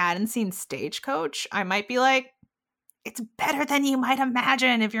someone and they hadn't seen Stagecoach, I might be like, it's better than you might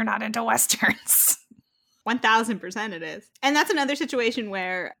imagine if you're not into Westerns. 1000% it is. And that's another situation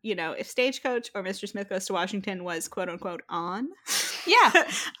where, if Stagecoach or Mr. Smith Goes to Washington was quote unquote on, Yeah.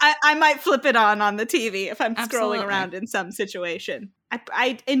 I might flip it on the TV if I'm Absolutely. scrolling around in some situation.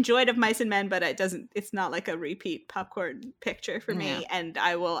 I enjoyed Of Mice and Men, but it's not like a repeat popcorn picture for me, and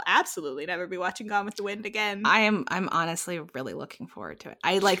I will absolutely never be watching Gone with the Wind again. I'm honestly really looking forward to it.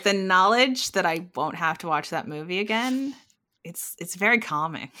 I like the knowledge that I won't have to watch that movie again. It's very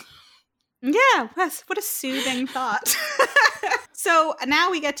calming. Yeah, what a soothing thought. So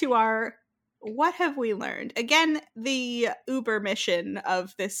now we get to our what have we learned? Again, the uber mission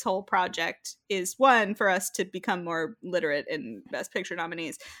of this whole project is one, for us to become more literate in Best Picture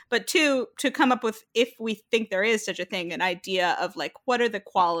nominees, but two, to come up with, if we think there is such a thing, an idea of like, what are the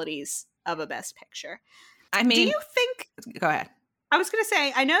qualities of a Best Picture? I mean, do you think? Go ahead. I was going to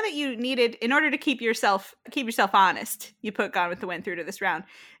say, I know that you needed, in order to keep yourself honest, you put Gone with the Wind through to this round.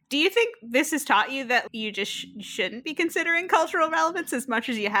 Do you think this has taught you that you just shouldn't be considering cultural relevance as much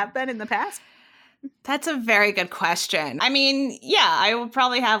as you have been in the past? That's a very good question. I mean, yeah, I will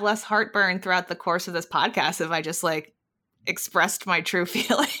probably have less heartburn throughout the course of this podcast if I just like expressed my true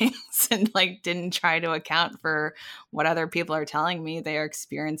feelings and like didn't try to account for what other people are telling me they are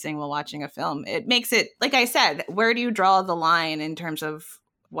experiencing while watching a film. It makes it, like I said, where do you draw the line in terms of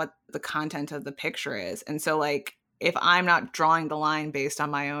what the content of the picture is? And so like, if I'm not drawing the line based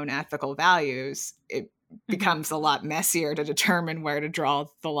on my own ethical values, it becomes a lot messier to determine where to draw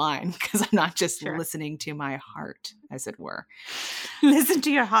the line, because I'm not just listening to my heart, as it were. Listen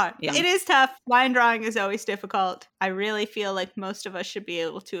to your heart. Yeah. It is tough. Line drawing is always difficult. I really feel like most of us should be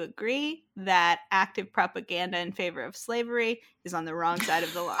able to agree that active propaganda in favor of slavery is on the wrong side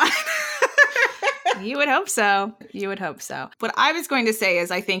of the line. You would hope so. You would hope so. What I was going to say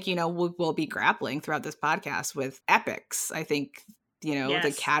is I think, we'll be grappling throughout this podcast with epics. I think, the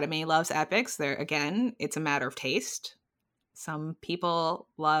Academy loves epics. There, again, it's a matter of taste. Some people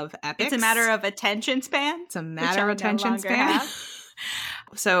love epics. It's a matter of attention span. It's a matter of attention span.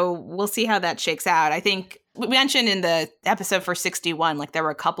 So we'll see how that shakes out. I think we mentioned in the episode for 61, like there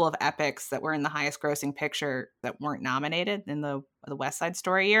were a couple of epics that were in the highest grossing picture that weren't nominated in the West Side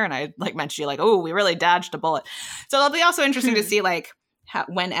Story year. And I like mentioned, like, oh, we really dodged a bullet. So it'll be also interesting to see like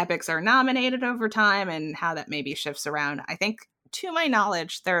when epics are nominated over time and how that maybe shifts around. I think, to my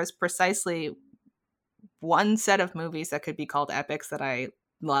knowledge, there is precisely one set of movies that could be called epics that I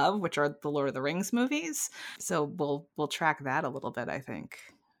love, which are the Lord of the Rings movies. So we'll track that a little bit, I think.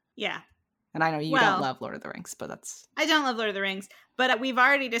 Yeah. And I know you don't love Lord of the Rings, but I don't love Lord of the Rings, but we've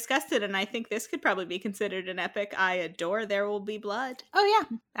already discussed it, and I think this could probably be considered an epic. I adore There Will Be Blood. Oh,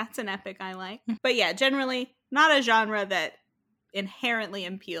 yeah. That's an epic I like. But yeah, generally not a genre that inherently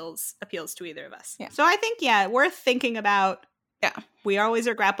appeals to either of us. Yeah. So I think, worth thinking about. Yeah. We always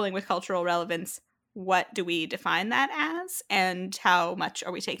are grappling with cultural relevance. What do we define that as? And how much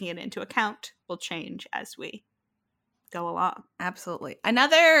are we taking it into account will change as we go along. Absolutely.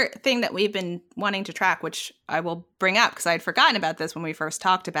 Another thing that we've been wanting to track, which I will bring up because I had forgotten about this when we first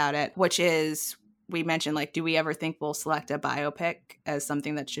talked about it, which is we mentioned, like, do we ever think we'll select a biopic as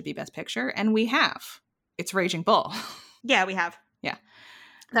something that should be Best Picture? And we have. It's Raging Bull. Yeah, we have. Yeah.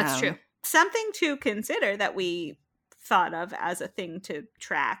 That's true. Something to consider that we thought of as a thing to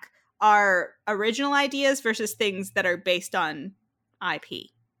track are original ideas versus things that are based on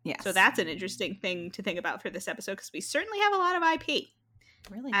IP. Yes. So that's an interesting thing to think about for this episode, because we certainly have a lot of IP.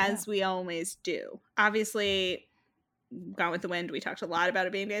 Really, as we always do. Obviously, Gone with the Wind, we talked a lot about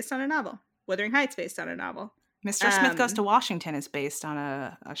it being based on a novel. Wuthering Heights based on a novel. Mr. Smith Goes to Washington is based on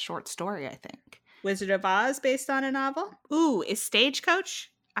a short story, I think. Wizard of Oz based on a novel. Ooh, is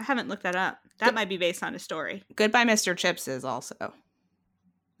Stagecoach? I haven't looked that up. That might be based on a story. Goodbye, Mr. Chips is also.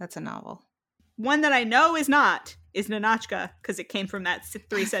 That's a novel. One that I know is not is Ninotchka, because it came from that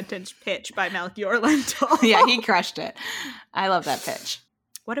 3-sentence pitch by Melchior Lentil. Yeah, he crushed it. I love that pitch.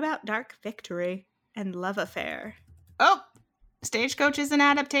 What about Dark Victory and Love Affair? Oh, Stagecoach is an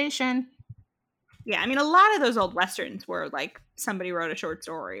adaptation. Yeah, I mean, a lot of those old Westerns were like somebody wrote a short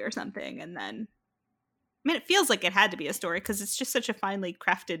story or something, and then... I mean, it feels like it had to be a story because it's just such a finely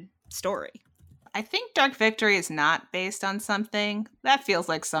crafted story. I think Dark Victory is not based on something. That feels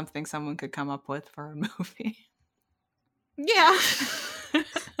like something someone could come up with for a movie. Yeah,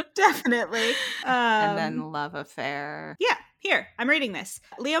 definitely. And then Love Affair. Yeah, here, I'm reading this.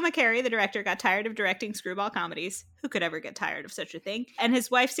 Leo McCarey, the director, got tired of directing screwball comedies. Who could ever get tired of such a thing? And his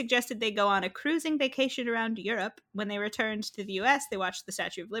wife suggested they go on a cruising vacation around Europe. When they returned to the US, they watched the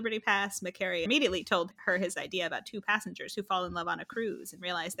Statue of Liberty pass. McCarey immediately told her his idea about two passengers who fall in love on a cruise and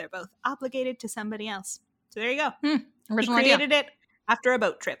realize they're both obligated to somebody else. So there you go. Original he created idea. it after a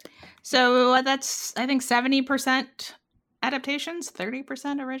boat trip. So that's, I think, 70% adaptations,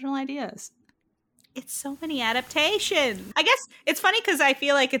 30% original ideas. It's so many adaptations. I guess it's funny because I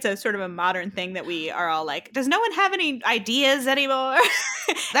feel like it's a sort of a modern thing that we are all like, does no one have any ideas anymore?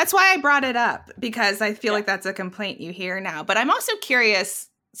 That's why I brought it up, because I feel like that's a complaint you hear now. But I'm also curious.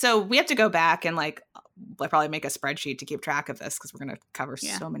 So we have to go back and like probably make a spreadsheet to keep track of this because we're going to cover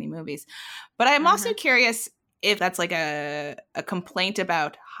so many movies. But I'm also curious if that's like a complaint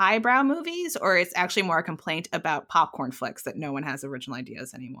about highbrow movies, or it's actually more a complaint about popcorn flicks that no one has original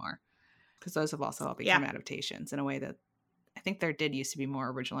ideas anymore. Because those have also all become adaptations in a way that I think there did used to be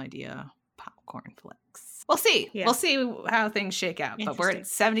more original idea popcorn flicks. We'll see. Yeah. We'll see how things shake out. But we're at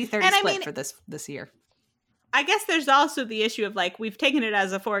 70-30 split for this year. I guess there's also the issue of like, we've taken it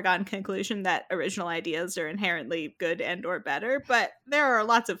as a foregone conclusion that original ideas are inherently good and or better. But there are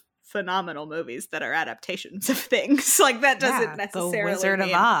lots of phenomenal movies that are adaptations of things. Like that doesn't necessarily The Wizard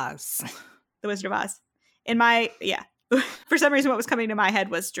of Oz. The Wizard of Oz. In my, for some reason, what was coming to my head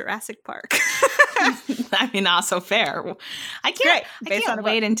was Jurassic Park. I mean, also fair. I can't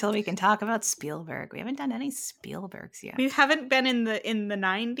wait until we can talk about Spielberg. We haven't done any Spielbergs yet. We haven't been in the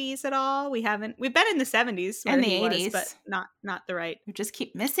 90s at all. We've been in the 70s and the 80s, but not the right. We just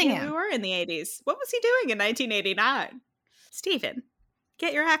keep missing him. We were in the 80s. What was he doing in 1989? Steven,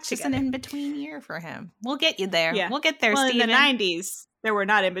 get your act together. Just an in-between year for him. We'll get you there. Yeah. We'll get there, Steven. In the 90s, there were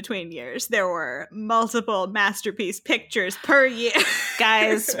not in-between years. There were multiple masterpiece pictures per year.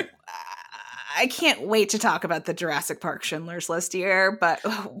 Guys, I can't wait to talk about the Jurassic Park Schindler's List year, but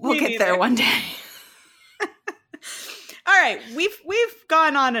we'll get there one day. All right, we've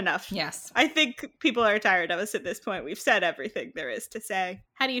gone on enough. Yes. I think people are tired of us at this point. We've said everything there is to say.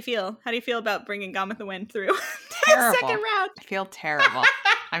 How do you feel? How do you feel about bringing Gone with the Wind through the second round? I feel terrible.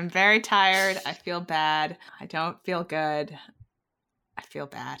 I'm very tired. I feel bad. I don't feel good. I feel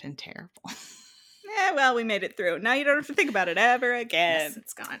bad and terrible. Yeah, well, we made it through. Now you don't have to think about it ever again. Yes,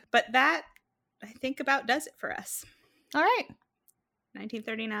 it's gone. But that, I think, about does it for us. All right.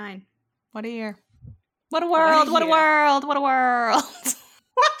 1939. What a year. What a world. What a world. What a world.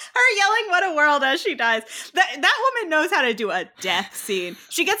 Her yelling "what a world" as she dies. That woman knows how to do a death scene.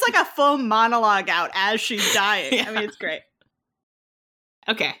 She gets like a full monologue out as she's dying. Yeah. I mean, it's great.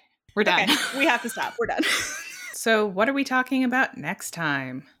 Okay, we're done. Okay, we have to stop. We're done. So what are we talking about next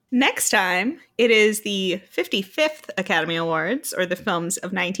time? Next time, it is the 55th Academy Awards, or the films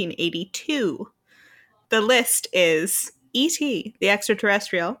of 1982. The list is E.T., The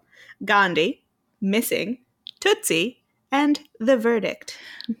Extraterrestrial, Gandhi, Missing, Tootsie, and The Verdict.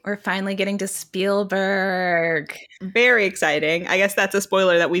 We're finally getting to Spielberg. Very exciting. I guess that's a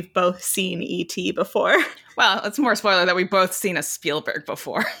spoiler that we've both seen E.T. before. Well, it's more spoiler that we've both seen a Spielberg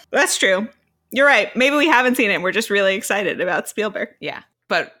before. That's true. You're right. Maybe we haven't seen it. We're just really excited about Spielberg. Yeah,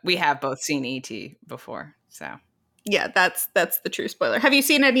 but we have both seen E.T. before, so. Yeah, that's the true spoiler. Have you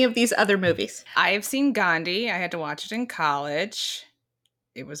seen any of these other movies? I have seen Gandhi. I had to watch it in college.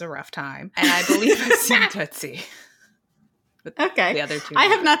 It was a rough time. And I believe I've seen Tootsie. Okay. The other two. I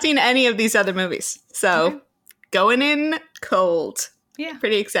have not seen any of these other movies. So going in cold. Yeah.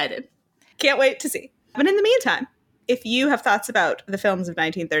 Pretty excited. Can't wait to see. But in the meantime, if you have thoughts about the films of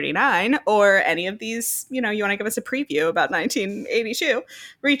 1939 or any of these, you want to give us a preview about 1982,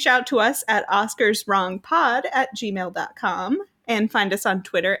 reach out to us at oscarswrongpod@gmail.com and find us on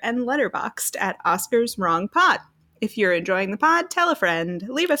Twitter and Letterboxd at oscarswrongpod. If you're enjoying the pod, tell a friend,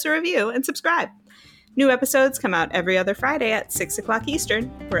 leave us a review, and subscribe. New episodes come out every other Friday at 6 o'clock Eastern,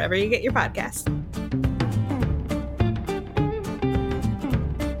 wherever you get your podcasts.